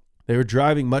wrong. They were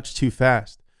driving much too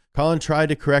fast. Colin tried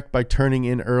to correct by turning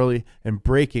in early and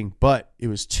braking, but it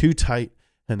was too tight,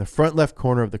 and the front left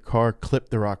corner of the car clipped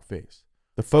the rock face.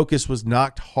 The Focus was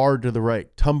knocked hard to the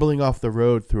right, tumbling off the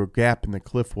road through a gap in the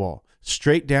cliff wall,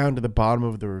 straight down to the bottom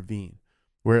of the ravine,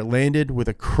 where it landed with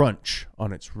a crunch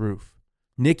on its roof.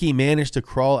 Nicky managed to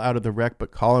crawl out of the wreck,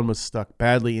 but Colin was stuck,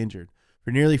 badly injured.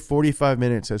 For nearly 45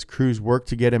 minutes, as crews worked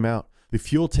to get him out, the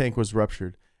fuel tank was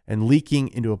ruptured and leaking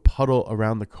into a puddle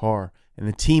around the car, and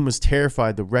the team was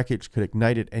terrified the wreckage could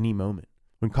ignite at any moment.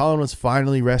 When Colin was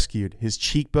finally rescued, his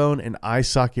cheekbone and eye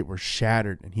socket were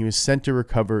shattered, and he was sent to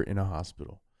recover in a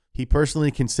hospital. He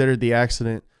personally considered the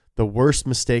accident the worst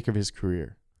mistake of his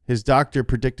career. His doctor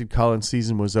predicted Colin's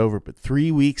season was over, but 3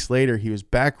 weeks later, he was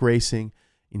back racing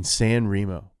in San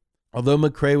Remo. Although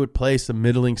McRae would place a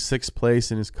middling 6th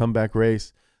place in his comeback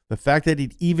race, the fact that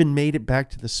he'd even made it back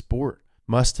to the sport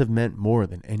must have meant more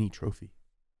than any trophy.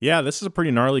 Yeah, this is a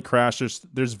pretty gnarly crash.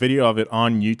 There's video of it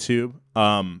on YouTube.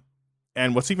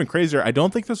 And what's even crazier, I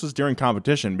don't think this was during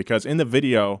competition, because in the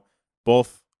video,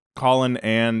 both Colin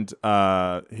and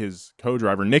his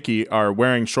co-driver, Nicky, are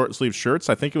wearing short-sleeve shirts.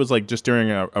 I think it was like just during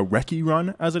a recce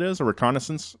run, as it is, a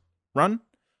reconnaissance run.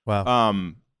 Wow.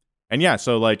 And yeah,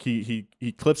 so like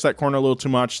he clips that corner a little too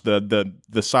much.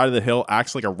 The side of the hill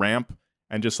acts like a ramp,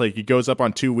 and just like he goes up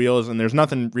on 2 wheels, and there's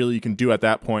nothing really you can do at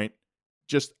that point.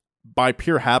 Just by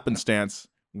pure happenstance,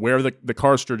 where the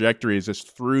car's trajectory is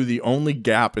just through the only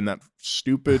gap in that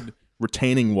stupid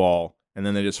retaining wall, and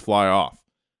then they just fly off.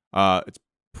 It's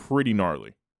pretty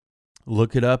gnarly.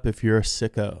 Look it up if you're a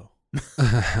sicko.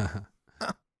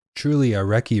 Truly a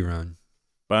recce run.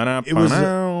 It was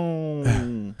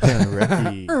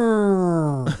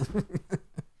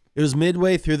It was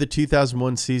midway through the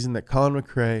 2001 season that Colin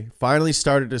McRae finally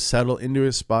started to settle into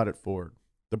his spot at Ford.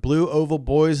 The Blue Oval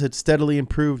Boys had steadily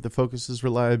improved the Focus's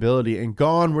reliability, and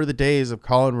gone were the days of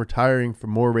Colin retiring from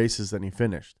more races than he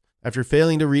finished. After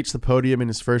failing to reach the podium in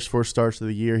his first 4 starts of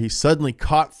the year, he suddenly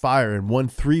caught fire and won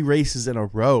 3 races in a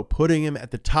row, putting him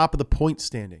at the top of the point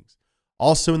standings.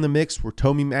 Also in the mix were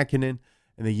Tommi Mäkinen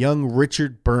and the young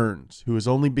Richard Burns, who was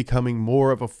only becoming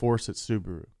more of a force at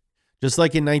Subaru. Just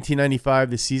like in 1995,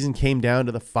 the season came down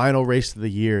to the final race of the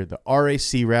year, the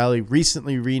RAC Rally,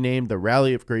 recently renamed the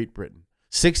Rally of Great Britain.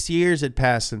 6 years had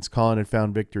passed since Colin had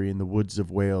found victory in the woods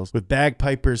of Wales, with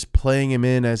bagpipers playing him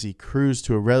in as he cruised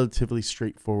to a relatively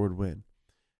straightforward win.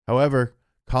 However,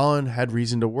 Colin had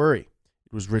reason to worry.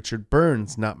 It was Richard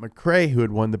Burns, not McRae, who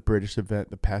had won the British event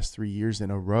the past 3 years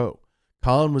in a row.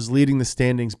 Colin was leading the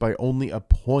standings by only a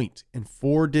point, and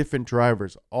 4 different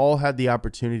drivers all had the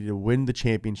opportunity to win the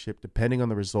championship depending on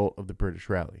the result of the British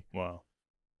Rally. Wow.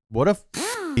 What a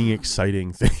f***ing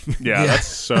exciting thing. Yeah, that's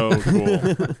so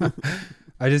cool.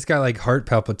 I just got like heart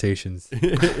palpitations.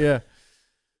 Yeah.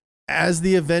 As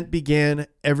the event began,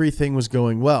 everything was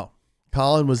going well.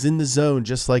 Colin was in the zone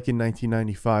just like in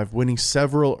 1995, winning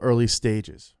several early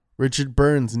stages. Richard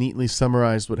Burns neatly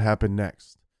summarized what happened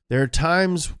next. There are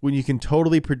times when you can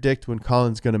totally predict when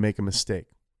Colin's going to make a mistake.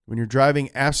 When you're driving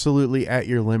absolutely at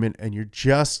your limit and you're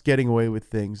just getting away with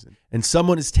things, and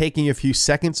someone is taking a few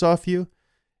seconds off you,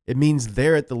 it means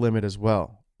they're at the limit as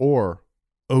well, or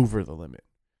over the limit.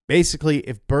 Basically,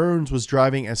 if Burns was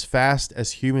driving as fast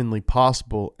as humanly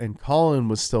possible and Colin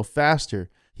was still faster,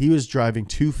 he was driving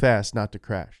too fast not to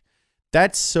crash.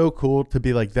 That's so cool to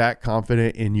be like that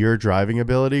confident in your driving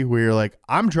ability where you're like,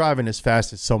 I'm driving as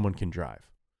fast as someone can drive.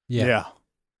 Yeah.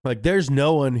 Like there's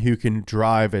no one who can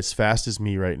drive as fast as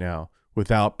me right now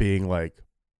without being like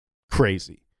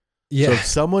crazy. Yeah. So if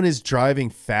someone is driving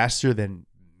faster than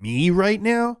me right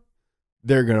now,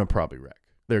 they're going to probably wreck.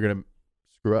 They're going to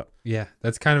screw up. Yeah.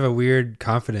 That's kind of a weird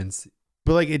confidence.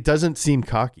 But like, it doesn't seem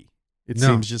cocky. It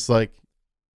seems just like,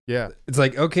 yeah. It's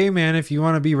like, okay, man, if you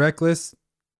want to be reckless,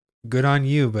 good on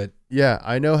you. But yeah,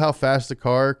 I know how fast a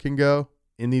car can go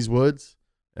in these woods,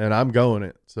 and I'm going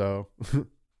it. So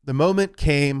the moment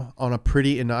came on a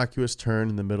pretty innocuous turn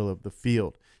in the middle of the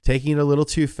field. Taking it a little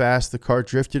too fast, the car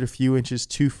drifted a few inches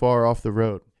too far off the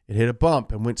road. It hit a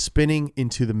bump and went spinning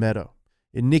into the meadow.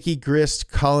 In Nicky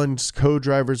Grist, Colin's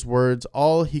co-driver's words,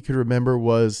 all he could remember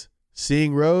was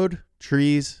seeing road,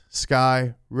 trees,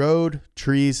 sky, road,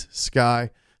 trees, sky.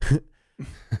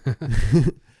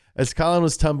 As Colin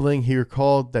was tumbling, he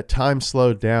recalled that time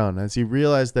slowed down as he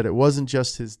realized that it wasn't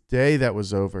just his day that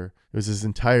was over, it was his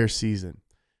entire season.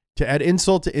 To add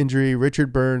insult to injury,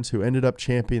 Richard Burns, who ended up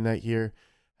champion that year,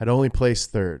 had only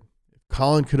placed third. If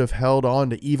Colin could have held on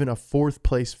to even a fourth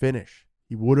place finish,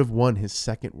 he would have won his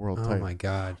second world title. Oh my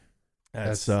God.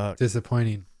 That's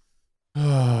disappointing.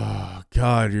 Oh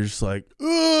God, you're just like,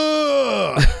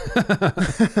 ugh.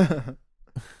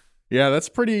 Yeah, that's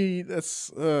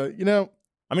you know,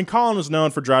 I mean, Colin was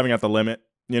known for driving at the limit,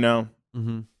 you know,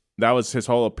 that was his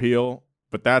whole appeal,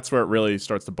 but that's where it really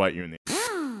starts to bite you in the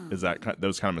is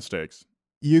those kind of mistakes.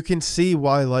 You can see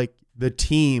why, like, the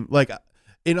team, like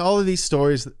in all of these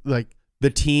stories, like the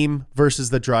team versus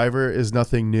the driver is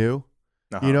nothing new.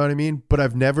 You know what I mean? But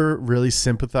I've never really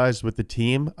sympathized with the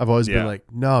team. I've always been like,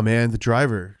 no, man, the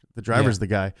driver's the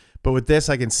guy. But with this,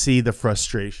 I can see the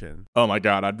frustration. Oh my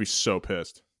God, I'd be so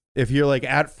pissed. If you're like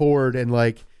at Ford and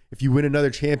like, if you win another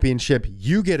championship,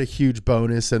 you get a huge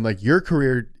bonus and like your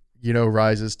career, you know,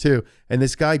 rises too. And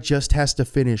this guy just has to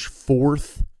finish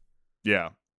fourth.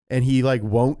 Yeah. And he like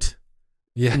won't.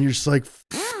 Yeah. And you're just like,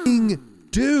 f***ing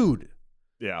dude.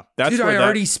 Yeah. That's dude, I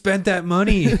already spent that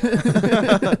money.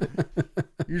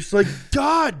 You're just like,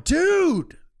 God,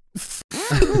 dude.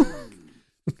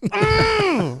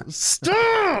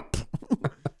 Stop.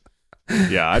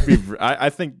 Yeah, I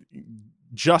think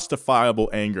justifiable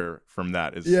anger from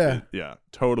that is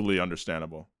totally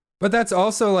understandable. But that's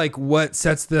also like what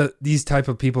sets these type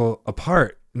of people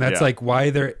apart. And that's like why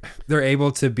they're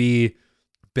able to be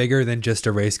bigger than just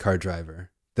a race car driver.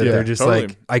 That they're just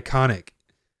like iconic.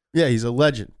 Yeah, he's a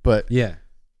legend, but yeah,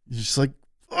 he's just like,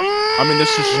 I mean,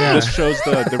 this shows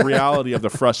the reality of the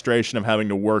frustration of having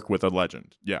to work with a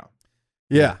legend. Yeah.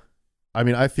 Yeah. I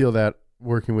mean, I feel that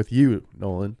working with you,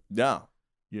 Nolan. Yeah.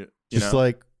 Just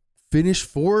like finish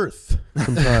fourth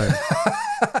sometime.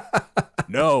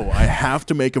 No, I have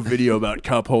to make a video about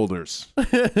cup holders. I'm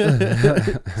going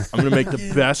to make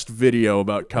the best video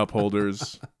about cup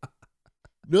holders.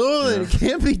 Nolan, it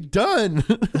can't be done.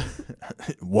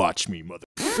 Watch me, mother.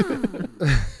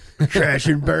 Crash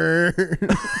and burn.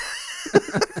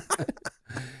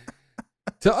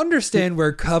 To understand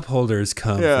where cup holders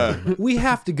come from, we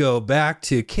have to go back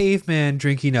to caveman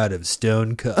drinking out of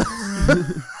stone cups.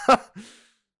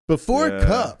 Before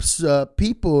cups,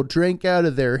 people drank out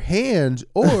of their hands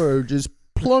or just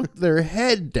plunked their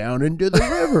head down into the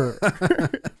river.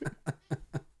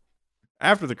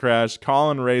 After the crash,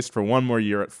 Colin raced for one more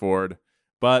year at Ford,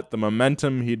 but the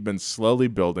momentum he'd been slowly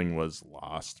building was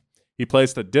lost. He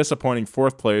placed a disappointing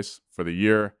fourth place for the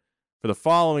year. For the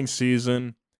following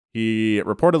season, he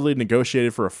reportedly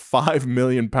negotiated for a £5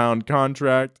 million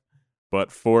contract,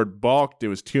 but Ford balked. It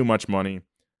was too much money.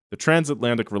 The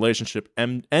transatlantic relationship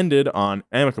ended on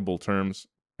amicable terms.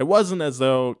 It wasn't as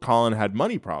though Colin had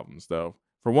money problems, though.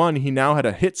 For one, he now had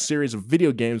a hit series of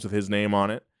video games with his name on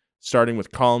it, starting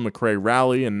with Colin McRae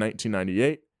Rally in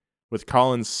 1998, with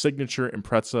Colin's signature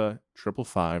Impreza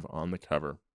 555 on the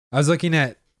cover. I was looking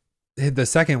at the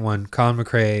second one, Colin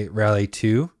McRae Rally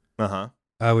 2,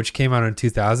 which came out in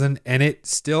 2000, and it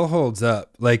still holds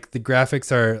up. Like, the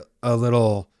graphics are a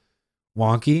little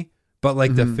wonky, but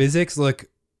like the physics look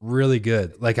really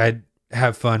good. Like, I'd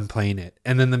have fun playing it.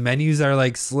 And then the menus are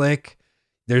like slick.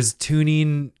 There's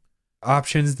tuning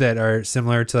options that are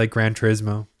similar to like Gran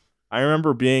Turismo. I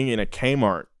remember being in a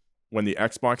Kmart when the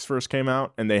Xbox first came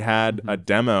out, and they had a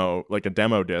demo, like a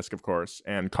demo disc, of course,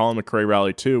 and Colin McRae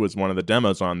Rally 2 was one of the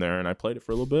demos on there, and I played it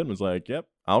for a little bit and was like, yep,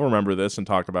 I'll remember this and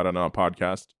talk about it on a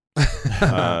podcast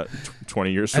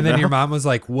 20 years from now. And then your mom was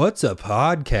like, what's a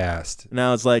podcast? And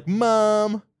I was like,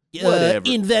 Mom, whatever.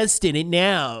 Invest in it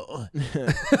now.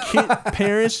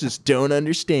 Parents just don't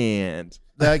understand.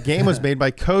 That game was made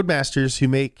by Codemasters, who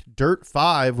make Dirt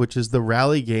 5, which is the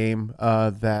rally game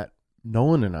that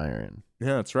Nolan and I are in.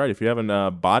 Yeah, that's right. If you haven't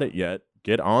bought it yet,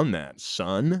 get on that,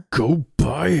 son. Go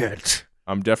buy it.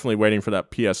 I'm definitely waiting for that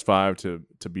PS5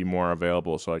 to be more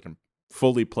available so I can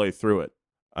fully play through it.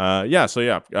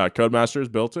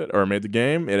 Codemasters built it or made the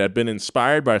game. It had been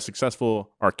inspired by a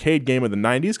successful arcade game of the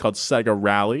 90s called Sega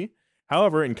Rally.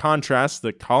 However, in contrast,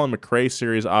 the Colin McRae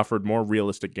series offered more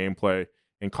realistic gameplay.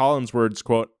 In Colin's words,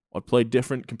 quote, "I played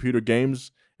different computer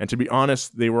games, and to be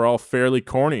honest, they were all fairly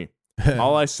corny.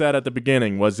 All I said at the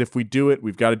beginning was if we do it,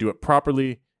 we've got to do it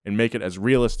properly and make it as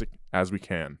realistic as we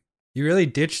can." You really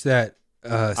ditched that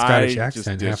Scottish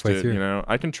accent halfway through. You know,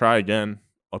 I can try again.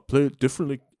 I played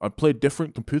differently. I played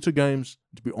different computer games.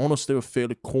 To be honest, they were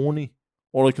fairly corny.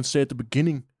 All I can say at the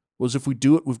beginning was if we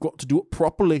do it, we've got to do it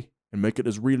properly and make it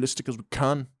as realistic as we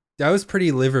can. That was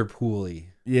pretty Liverpool-y.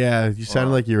 Yeah, you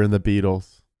sounded like you were in the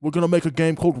Beatles. We're going to make a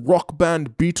game called Rock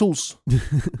Band Beatles.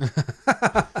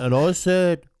 And I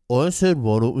said, why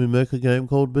don't we make a game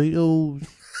called Beatles?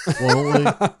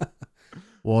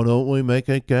 Why don't we make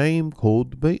a game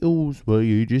called The Beatles where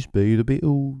you just be the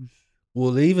Beatles?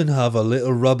 We'll even have a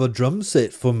little rubber drum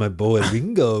set for my boy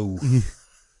Ringo. We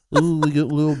got a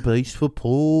little bass for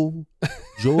Paul.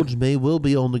 George may well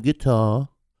be on the guitar.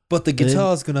 But the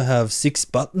guitar's going to have 6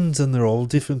 buttons and they're all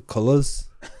different colors.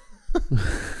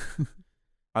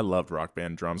 I loved Rock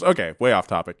Band drums. Okay, way off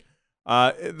topic.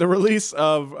 The release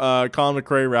of Colin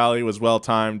McRae Rally was well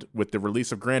timed with the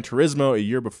release of Gran Turismo a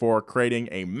year before, creating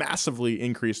a massively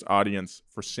increased audience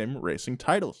for sim racing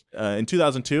titles. In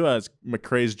 2002, as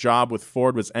McRae's job with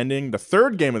Ford was ending, the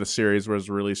third game of the series was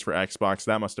released for Xbox.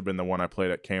 That must have been the one I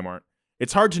played at Kmart.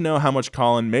 It's hard to know how much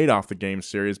Colin made off the game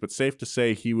series, but safe to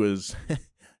say he was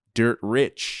dirt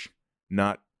rich,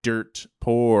 not dirt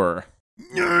poor.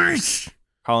 Nice!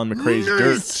 Colin McRae's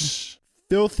dirt.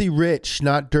 Filthy rich,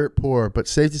 not dirt poor, but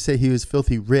safe to say he was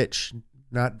filthy rich,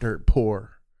 not dirt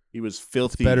poor. He was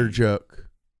filthy. Better joke.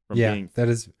 From being that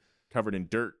is covered in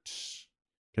dirt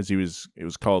because it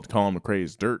was called Colin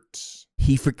McRae's Dirt.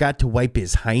 He forgot to wipe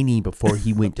his hiney before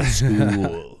he went to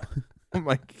school. Oh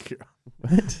my god!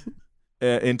 What?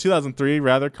 In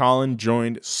 2003, Colin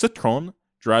joined Citroën,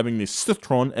 driving the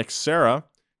Citroën Xterra.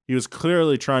 He was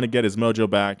clearly trying to get his mojo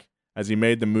back, as he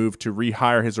made the move to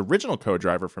rehire his original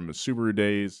co-driver from his Subaru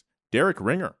days, Derek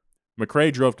Ringer.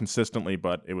 McRae drove consistently,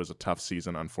 but it was a tough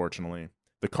season, unfortunately.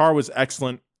 The car was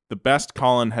excellent, the best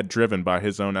Colin had driven by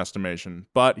his own estimation,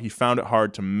 but he found it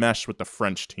hard to mesh with the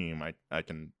French team. I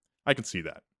can see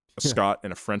that. A Scot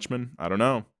and a Frenchman, I don't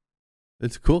know.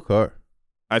 It's a cool car.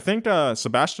 I think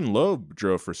Sebastian Loeb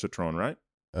drove for Citroën, right?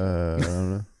 I don't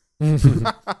know.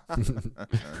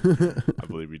 I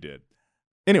believe he did.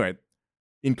 Anyway,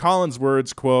 in Colin's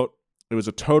words, quote, "It was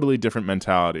a totally different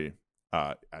mentality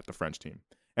at the French team."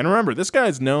 And remember, this guy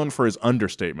is known for his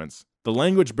understatements. The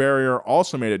language barrier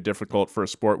also made it difficult for a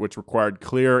sport which required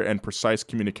clear and precise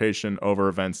communication over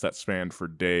events that spanned for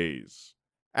days.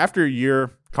 After a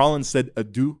year, Colin said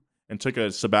adieu and took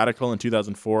a sabbatical in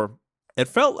 2004. It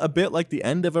felt a bit like the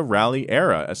end of a rally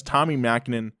era, as Tommy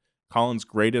Mäkinen, Colin's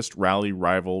greatest rally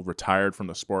rival, retired from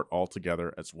the sport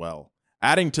altogether as well.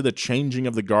 Adding to the changing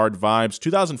of the guard vibes,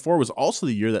 2004 was also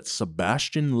the year that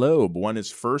Sebastian Loeb won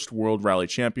his first World Rally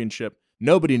Championship.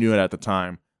 Nobody knew it at the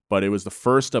time, but it was the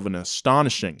first of an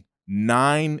astonishing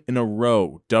 9 in a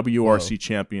row WRC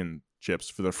championships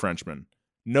for the Frenchman.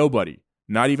 Nobody,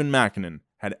 not even Mäkinen,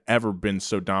 had ever been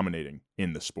so dominating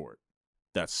in the sport.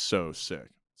 That's so sick.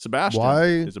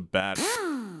 Sebastian is a bad...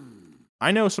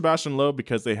 I know Sebastian Loeb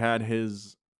because they had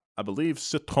his, I believe,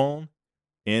 Citroën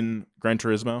in Gran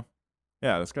Turismo.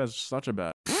 Yeah, this guy's such a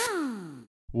bad...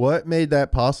 What made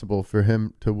that possible for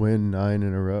him to win 9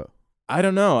 in a row? I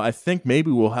don't know. I think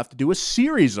maybe we'll have to do a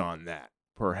series on that,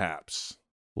 perhaps.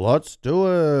 Let's do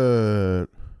it.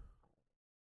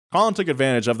 Colin took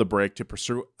advantage of the break to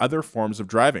pursue other forms of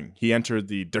driving. He entered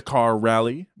the Dakar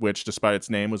Rally, which, despite its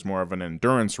name, was more of an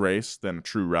endurance race than a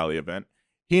true rally event.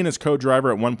 He and his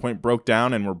co-driver at one point broke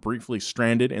down and were briefly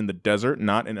stranded in the desert,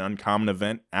 not an uncommon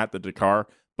event at the Dakar,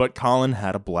 but Colin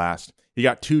had a blast. He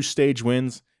got 2 stage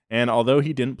wins, and although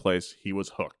he didn't place, he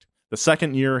was hooked. The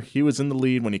second year, he was in the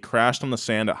lead when he crashed on the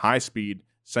sand at high speed,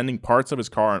 sending parts of his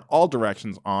car in all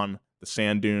directions on the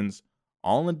sand dunes,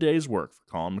 all in a day's work for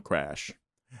Colin McCrash.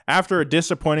 After a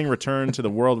disappointing return to the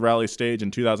World Rally stage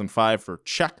in 2005 for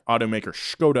Czech automaker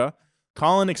Škoda,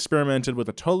 Colin experimented with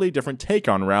a totally different take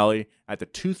on rally at the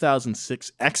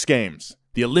 2006 X Games,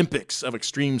 the Olympics of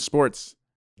extreme sports.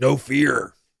 No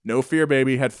Fear. No Fear,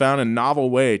 baby, had found a novel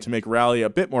way to make rally a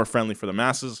bit more friendly for the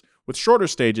masses, with shorter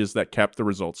stages that kept the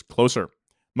results closer.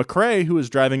 McRae, who was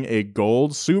driving a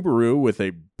gold Subaru with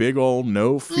a big old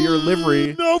No Fear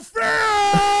livery. No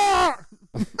fear!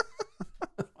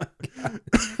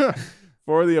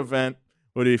 For the event,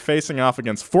 would be facing off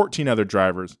against 14 other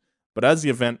drivers. But as the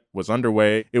event was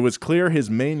underway, it was clear his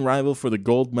main rival for the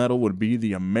gold medal would be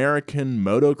the American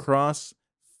motocross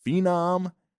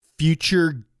phenom,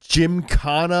 future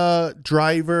Gymkhana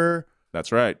driver.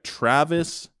 That's right,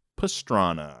 Travis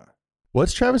Pastrana.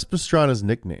 What's Travis Pastrana's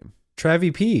nickname?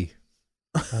 Travie P.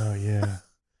 Oh, yeah.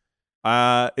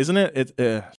 Isn't it?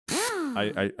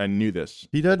 I knew this.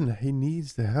 He doesn't. He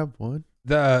needs to have one.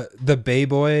 The Bay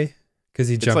Boy, because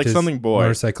he jumped like his something boy.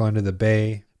 motorcycle under the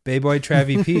bay. Bay Boy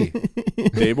Travie P.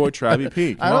 Bay Boy Travie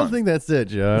P. I don't think that's it,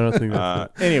 Joe. I don't think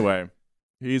that's it. Anyway,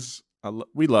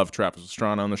 we love Travis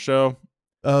Pastrana on the show.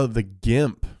 Oh, the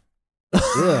Gimp.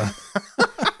 Yeah.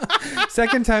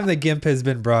 Second time the Gimp has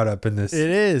been brought up in this.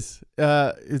 It is.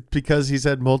 It's because he's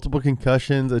had multiple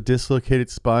concussions, a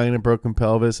dislocated spine, a broken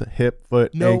pelvis, a hip,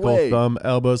 foot, ankle, thumb,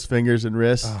 elbows, fingers, and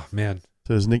wrists. Oh, man.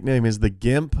 So his nickname is the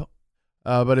Gimp,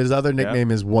 but his other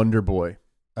nickname is Wonder Boy.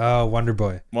 Oh, Wonder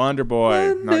Boy. Wonder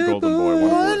Boy, not Golden Boy.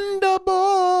 Wonder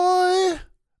Boy.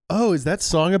 Oh, is that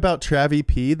song about Travie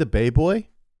P, the Bay Boy?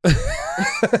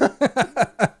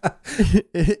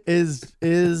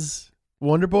 Is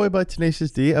Wonder Boy by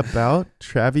Tenacious D about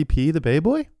Travie P, the Bay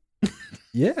Boy?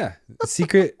 Yeah.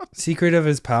 Secret of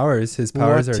his powers. His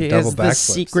powers are double backflips. The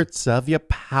secrets of your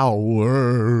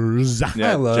powers?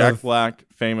 Yeah, Jack Black,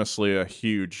 famously a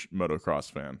huge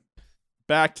motocross fan.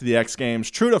 Back to the X Games.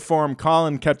 True to form,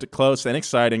 Colin kept it close and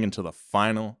exciting until the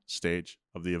final stage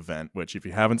of the event, which, if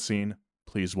you haven't seen,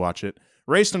 please watch it.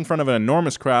 Raced in front of an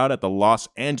enormous crowd at the Los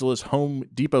Angeles Home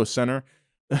Depot Center,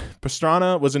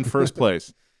 Pastrana was in first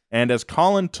place. And as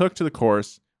Colin took to the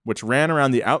course, which ran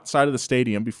around the outside of the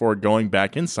stadium before going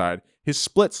back inside, his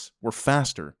splits were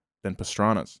faster than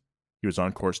Pastrana's. He was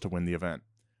on course to win the event.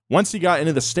 Once he got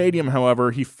into the stadium,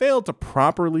 however, he failed to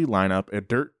properly line up a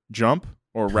dirt jump,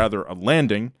 or rather a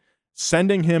landing,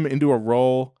 sending him into a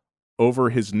roll over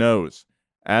his nose.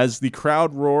 As the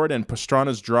crowd roared and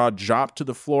Pastrana's jaw dropped to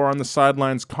the floor on the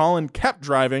sidelines, Colin kept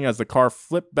driving as the car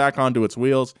flipped back onto its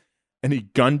wheels, and he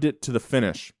gunned it to the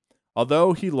finish.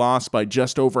 Although he lost by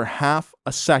just over half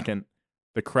a second,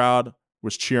 the crowd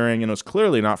was cheering, and it was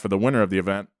clearly not for the winner of the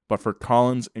event, but for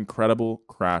Colin's incredible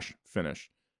crash finish.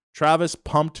 Travis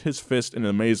pumped his fist in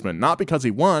amazement, not because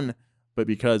he won, but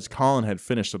because Colin had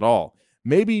finished it all.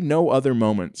 Maybe no other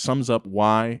moment sums up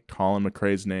why Colin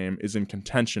McRae's name is in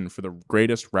contention for the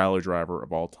greatest rally driver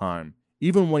of all time.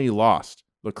 Even when he lost,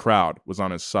 the crowd was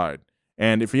on his side.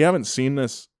 And if you haven't seen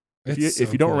this,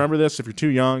 if you don't remember this, if you're too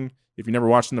young, if you never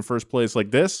watched in the first place,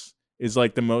 like, this is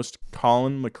like the most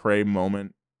Colin McRae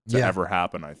moment to ever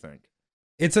happen, I think.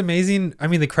 It's amazing. I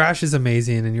mean, the crash is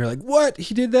amazing, and you're like, what?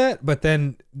 He did that? But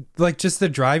then, like, just the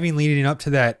driving leading up to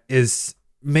that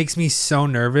makes me so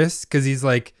nervous, because he's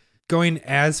like going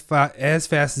as fast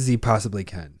as he possibly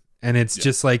can. And it's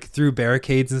just like through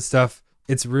barricades and stuff.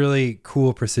 It's really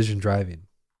cool precision driving.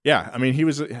 Yeah, I mean, he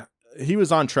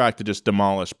was on track to just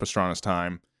demolish Pastrana's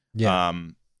time. Yeah.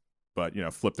 But,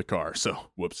 flip the car. So,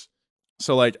 whoops.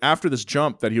 So, like, after this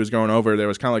jump that he was going over, there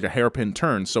was kind of like a hairpin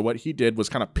turn. So what he did was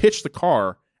kind of pitch the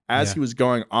car as he was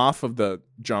going off of the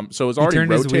jump. So it was already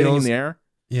rotating in the air.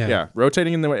 Yeah,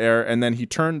 rotating in the air. And then he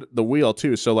turned the wheel,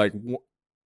 too. So, like,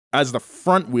 as the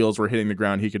front wheels were hitting the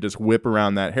ground, he could just whip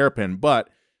around that hairpin. But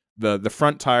the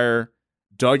front tire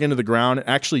dug into the ground,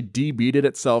 actually debeaded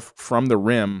itself from the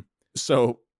rim.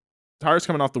 So tire's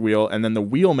coming off the wheel, and then the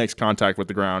wheel makes contact with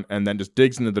the ground and then just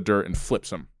digs into the dirt and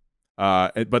flips him.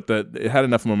 But it had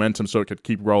enough momentum so it could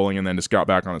keep rolling and then just got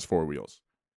back on his four wheels.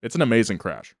 It's an amazing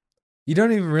crash. You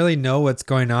don't even really know what's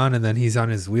going on, and then he's on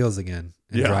his wheels again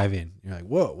and driving. You're like,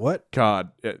 whoa, what?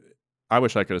 God, I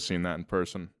wish I could have seen that in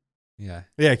person. Yeah.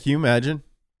 Yeah, can you imagine?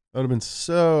 That would have been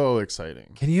so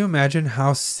exciting. Can you imagine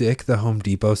how sick the Home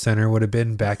Depot Center would have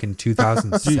been back in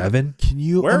 2007? Can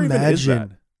you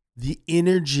imagine the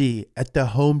energy at the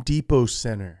Home Depot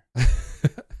Center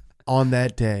on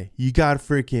that day? You got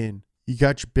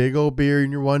your big old beer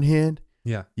in your one hand.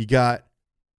 Yeah. You got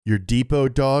your Depot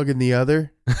dog in the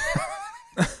other.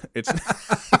 It's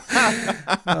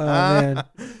oh, man.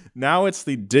 Now it's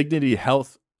the Dignity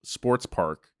Health Sports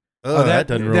Park. Oh, that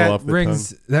doesn't roll off the tongue.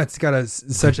 That's got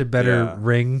such a better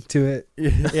ring to it.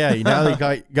 Yeah, now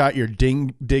you got your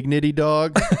Dignity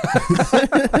dog.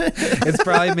 It's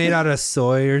probably made out of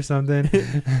soy or something.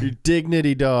 Your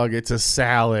Dignity dog, it's a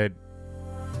salad.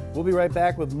 We'll be right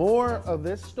back with more of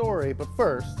this story, but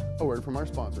first, a word from our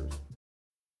sponsors.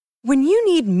 When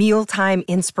you need mealtime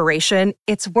inspiration,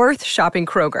 it's worth shopping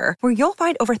Kroger, where you'll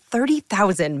find over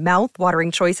 30,000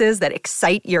 mouth-watering choices that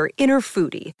excite your inner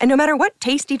foodie. And no matter what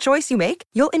tasty choice you make,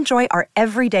 you'll enjoy our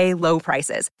everyday low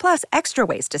prices, plus extra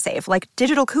ways to save, like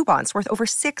digital coupons worth over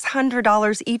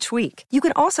 $600 each week. You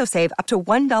can also save up to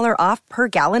 $1 off per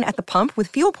gallon at the pump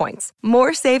with fuel points.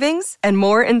 More savings and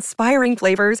more inspiring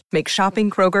flavors make shopping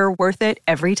Kroger worth it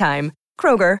every time.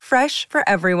 Kroger, fresh for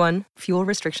everyone. Fuel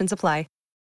restrictions apply.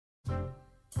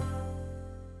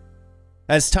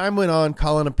 As time went on,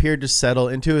 Colin appeared to settle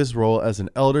into his role as an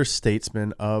elder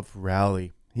statesman of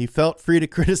rally. He felt free to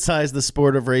criticize the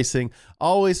sport of racing,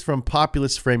 always from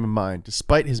populist frame of mind.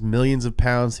 Despite his millions of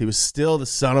pounds, he was still the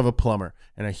son of a plumber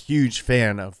and a huge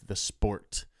fan of the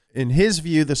sport. In his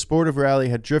view, the sport of rally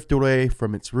had drifted away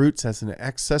from its roots as an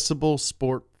accessible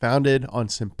sport founded on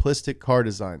simplistic car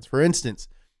designs. For instance,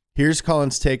 here's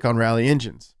Colin's take on rally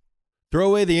engines. Throw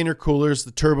away the intercoolers,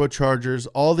 the turbochargers,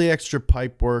 all the extra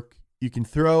pipe work. You can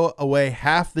throw away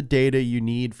half the data you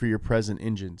need for your present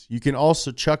engines. You can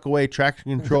also chuck away traction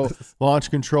control,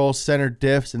 launch control, center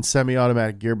diffs, and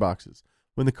semi-automatic gearboxes.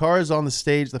 When the car is on the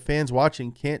stage, the fans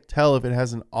watching can't tell if it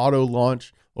has an auto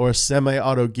launch or a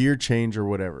semi-auto gear change or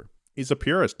whatever. He's a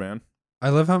purist, man. I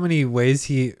love how many ways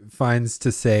he finds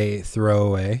to say throw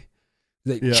away.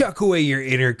 Like, chuck away your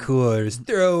intercoolers,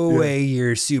 throw away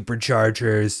your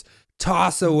superchargers,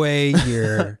 toss away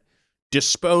your...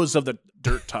 Dispose of the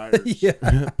dirt tires.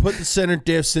 Put the center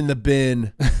diffs in the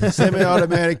bin.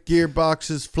 Semi-automatic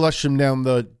gearboxes, flush them down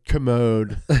the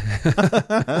commode.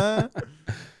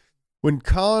 When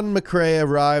Colin McRae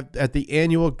arrived at the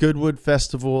annual Goodwood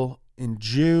Festival in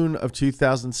June of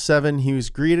 2007, he was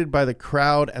greeted by the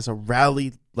crowd as a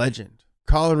rally legend.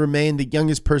 Colin remained the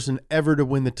youngest person ever to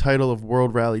win the title of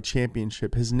World Rally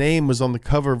Championship. His name was on the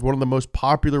cover of one of the most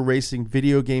popular racing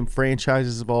video game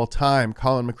franchises of all time,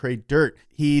 Colin McRae Dirt.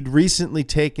 He'd recently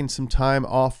taken some time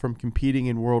off from competing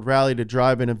in World Rally to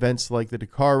drive in events like the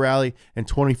Dakar Rally and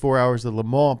 24 Hours of Le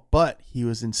Mans, but he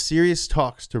was in serious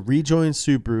talks to rejoin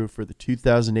Subaru for the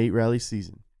 2008 rally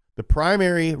season. The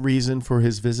primary reason for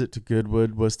his visit to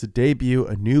Goodwood was to debut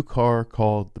a new car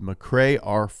called the McRae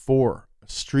R4.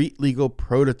 Street legal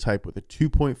prototype with a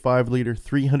 2.5 liter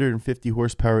 350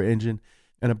 horsepower engine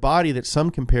and a body that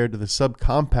some compared to the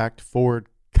subcompact Ford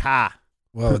Ka.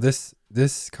 Whoa,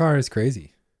 this car is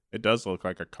crazy. It does look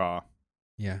like a Ka.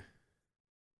 Yeah.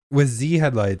 With Z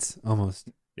headlights almost.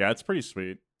 Yeah, it's pretty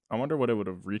sweet. I wonder what it would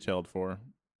have retailed for.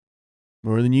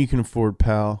 More than you can afford,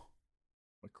 pal.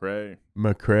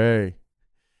 McRae.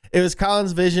 It was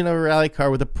Colin's vision of a rally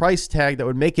car with a price tag that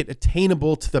would make it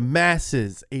attainable to the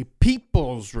masses, a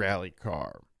people's rally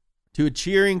car. To a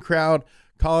cheering crowd,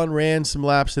 Colin ran some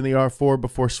laps in the R4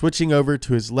 before switching over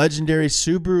to his legendary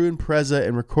Subaru Impreza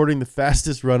and recording the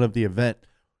fastest run of the event.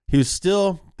 He was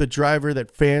still the driver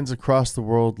that fans across the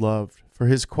world loved for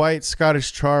his quiet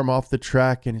Scottish charm off the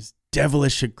track and his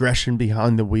devilish aggression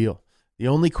behind the wheel. The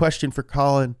only question for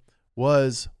Colin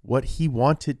was what he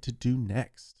wanted to do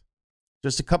next.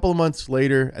 Just a couple of months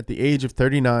later, at the age of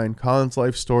 39, Colin's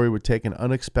life story would take an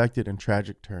unexpected and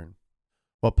tragic turn.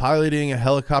 While piloting a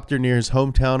helicopter near his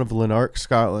hometown of Lanark,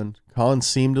 Scotland, Colin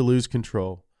seemed to lose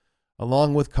control.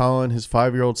 Along with Colin, his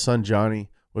 5-year-old son Johnny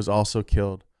was also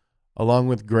killed, along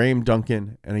with Graham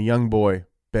Duncan and a young boy,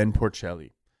 Ben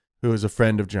Porcelli, who was a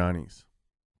friend of Johnny's.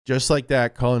 Just like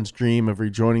that, Colin's dream of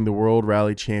rejoining the World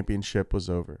Rally Championship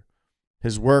was over.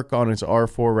 His work on his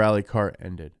R4 rally car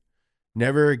ended.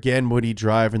 Never again would he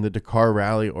drive in the Dakar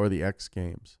Rally or the X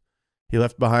Games. He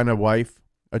left behind a wife,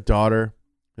 a daughter,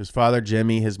 his father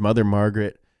Jimmy, his mother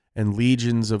Margaret, and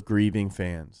legions of grieving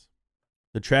fans.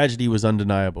 The tragedy was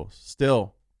undeniable.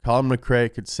 Still, Colin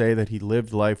McRae could say that he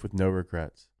lived life with no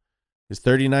regrets. His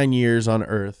 39 years on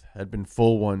Earth had been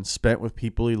full ones spent with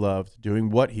people he loved, doing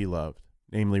what he loved,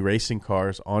 namely racing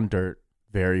cars on dirt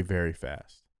very, very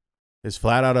fast. His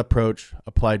flat-out approach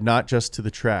applied not just to the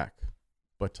track,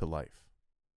 but to life.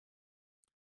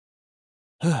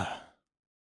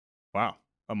 Wow.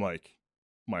 I'm like,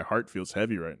 my heart feels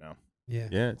heavy right now. Yeah,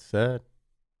 it's sad.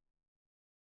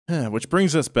 Which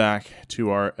brings us back to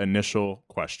our initial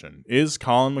question. Is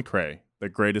Colin McRae the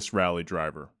greatest rally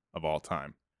driver of all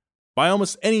time? By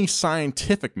almost any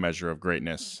scientific measure of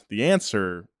greatness, the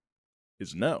answer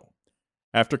is no.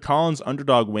 After Colin's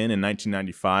underdog win in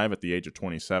 1995 at the age of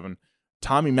 27,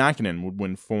 Tommy Mäkinen would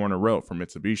win 4 in a row for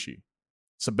Mitsubishi.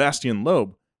 Sebastian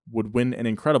Loeb would win an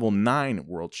incredible 9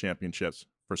 world championships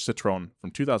for Citroën from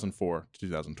 2004 to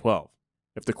 2012.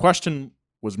 If the question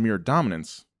was mere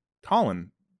dominance,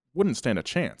 Colin wouldn't stand a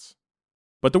chance.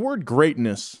 But the word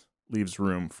greatness leaves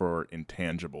room for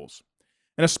intangibles.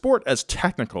 In a sport as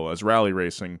technical as rally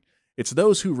racing, It's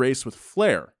those who race with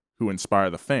flair who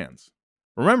inspire the fans.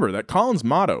 Remember that Colin's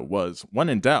motto was, when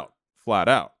in doubt, flat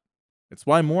out. It's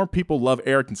why more people love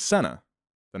Ayrton Senna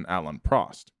than Alain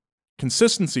Prost.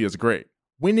 Consistency is great.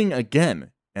 Winning again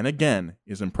and again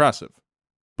is impressive.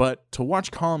 But to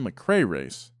watch Colin McRae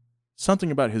race,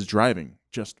 something about his driving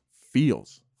just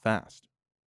feels fast.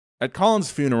 At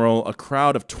Colin's funeral, a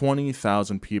crowd of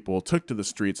 20,000 people took to the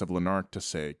streets of Lanark to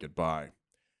say goodbye.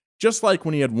 Just like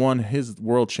when he had won his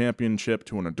world championship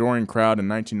to an adoring crowd in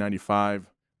 1995,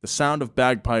 the sound of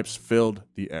bagpipes filled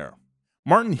the air.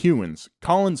 Martin Hewins,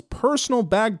 Colin's personal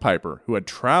bagpiper who had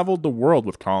traveled the world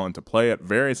with Colin to play at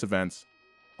various events,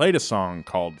 played a song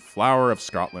called Flower of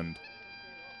Scotland.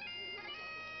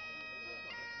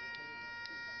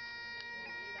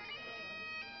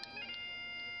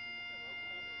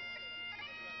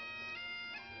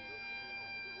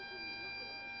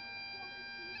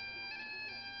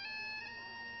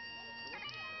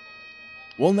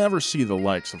 We'll never see the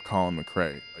likes of Colin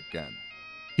McRae again.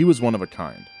 He was one of a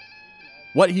kind.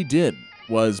 What he did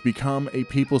was become a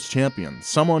people's champion,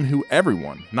 someone who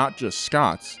everyone, not just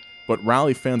Scots, but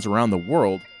rally fans around the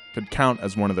world, could count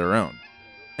as one of their own.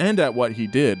 And at what he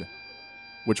did,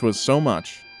 which was so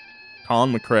much,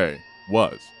 Colin McRae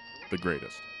was the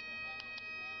greatest.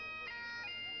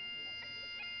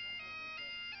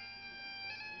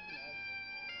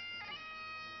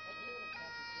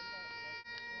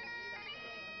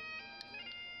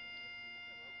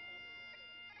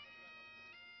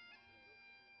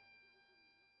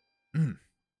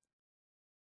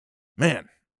 Man.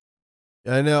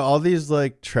 I know all these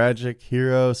like tragic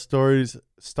hero stories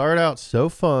start out so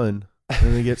fun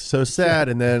and they get so sad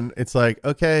and then it's like,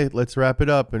 okay, let's wrap it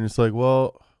up. And it's like,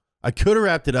 well, I could have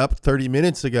wrapped it up 30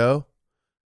 minutes ago.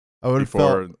 I would have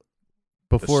felt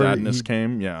before the sadness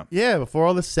came. Yeah. Yeah. Before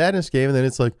all the sadness came. And then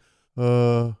it's like,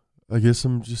 I guess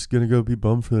I'm just going to go be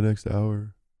bummed for the next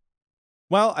hour.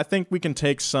 Well, I think we can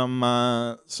take some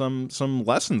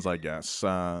lessons, I guess.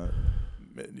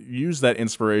 Use that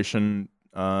inspiration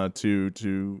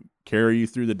to carry you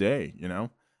through the day, you know?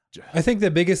 I think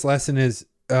the biggest lesson is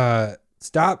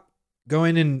stop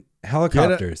going in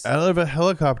helicopters. Get out of a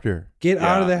helicopter. Get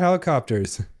out of the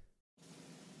helicopters.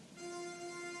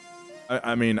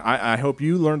 I mean, I hope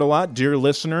you learned a lot, dear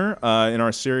listener, in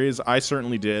our series. I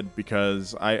certainly did,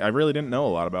 because I really didn't know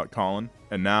a lot about Colin,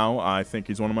 and now I think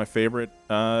he's one of my favorite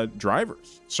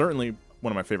drivers. Certainly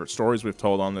one of my favorite stories we've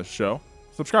told on this show.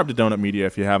 Subscribe to Donut Media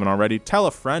if you haven't already. Tell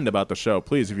a friend about the show,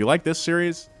 please. If you like this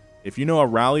series, if you know a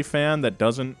rally fan that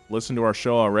doesn't listen to our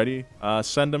show already,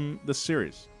 send them this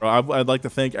series. I'd like to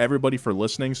thank everybody for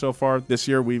listening so far this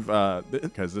year.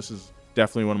 Because this is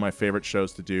definitely one of my favorite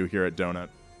shows to do here at Donut.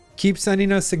 Keep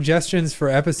sending us suggestions for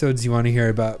episodes you want to hear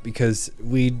about, because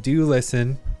we do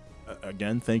listen.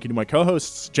 Again, thank you to my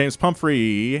co-hosts, James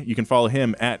Pumphrey. You can follow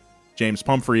him at James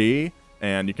Pumphrey.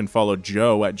 And you can follow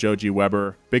Joe at Joe G.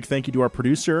 Weber. Big thank you to our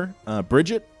producer,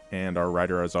 Bridget, and our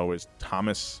writer, as always,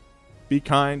 Thomas. Be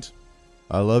kind.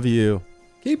 I love you.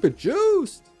 Keep it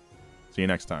juiced. See you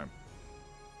next time.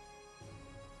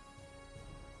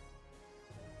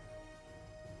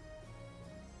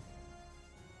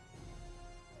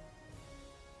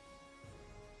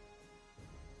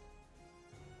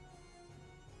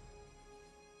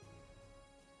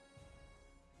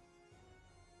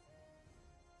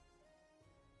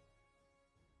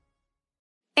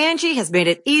 Angie has made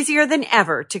it easier than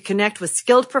ever to connect with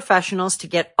skilled professionals to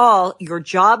get all your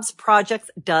jobs projects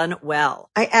done well.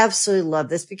 I absolutely love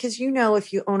this because, you know,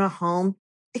 if you own a home,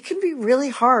 it can be really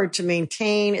hard to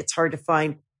maintain. It's hard to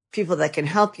find people that can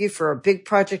help you for a big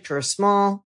project or a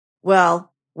small.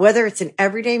 Well, whether it's in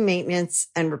everyday maintenance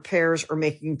and repairs or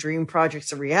making dream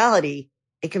projects a reality,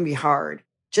 it can be hard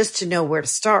just to know where to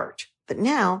start. But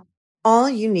now all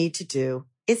you need to do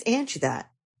is Angie that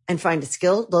and find a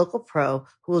skilled local pro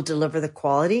who will deliver the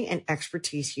quality and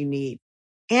expertise you need.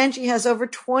 Angie has over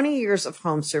 20 years of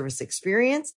home service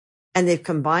experience, and they've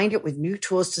combined it with new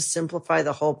tools to simplify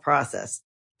the whole process.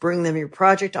 Bring them your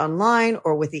project online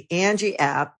or with the Angie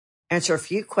app, answer a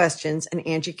few questions, and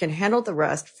Angie can handle the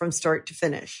rest from start to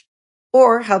finish.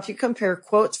 Or help you compare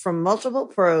quotes from multiple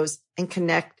pros and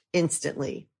connect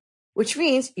instantly, which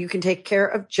means you can take care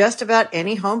of just about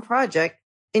any home project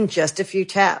in just a few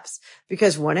taps.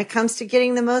 Because when it comes to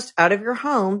getting the most out of your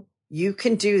home, you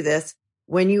can do this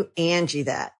when you Angie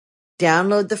that.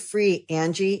 Download the free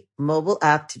Angie mobile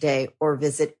app today or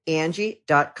visit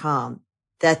Angie.com.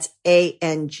 That's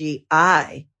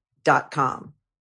ANGI.com.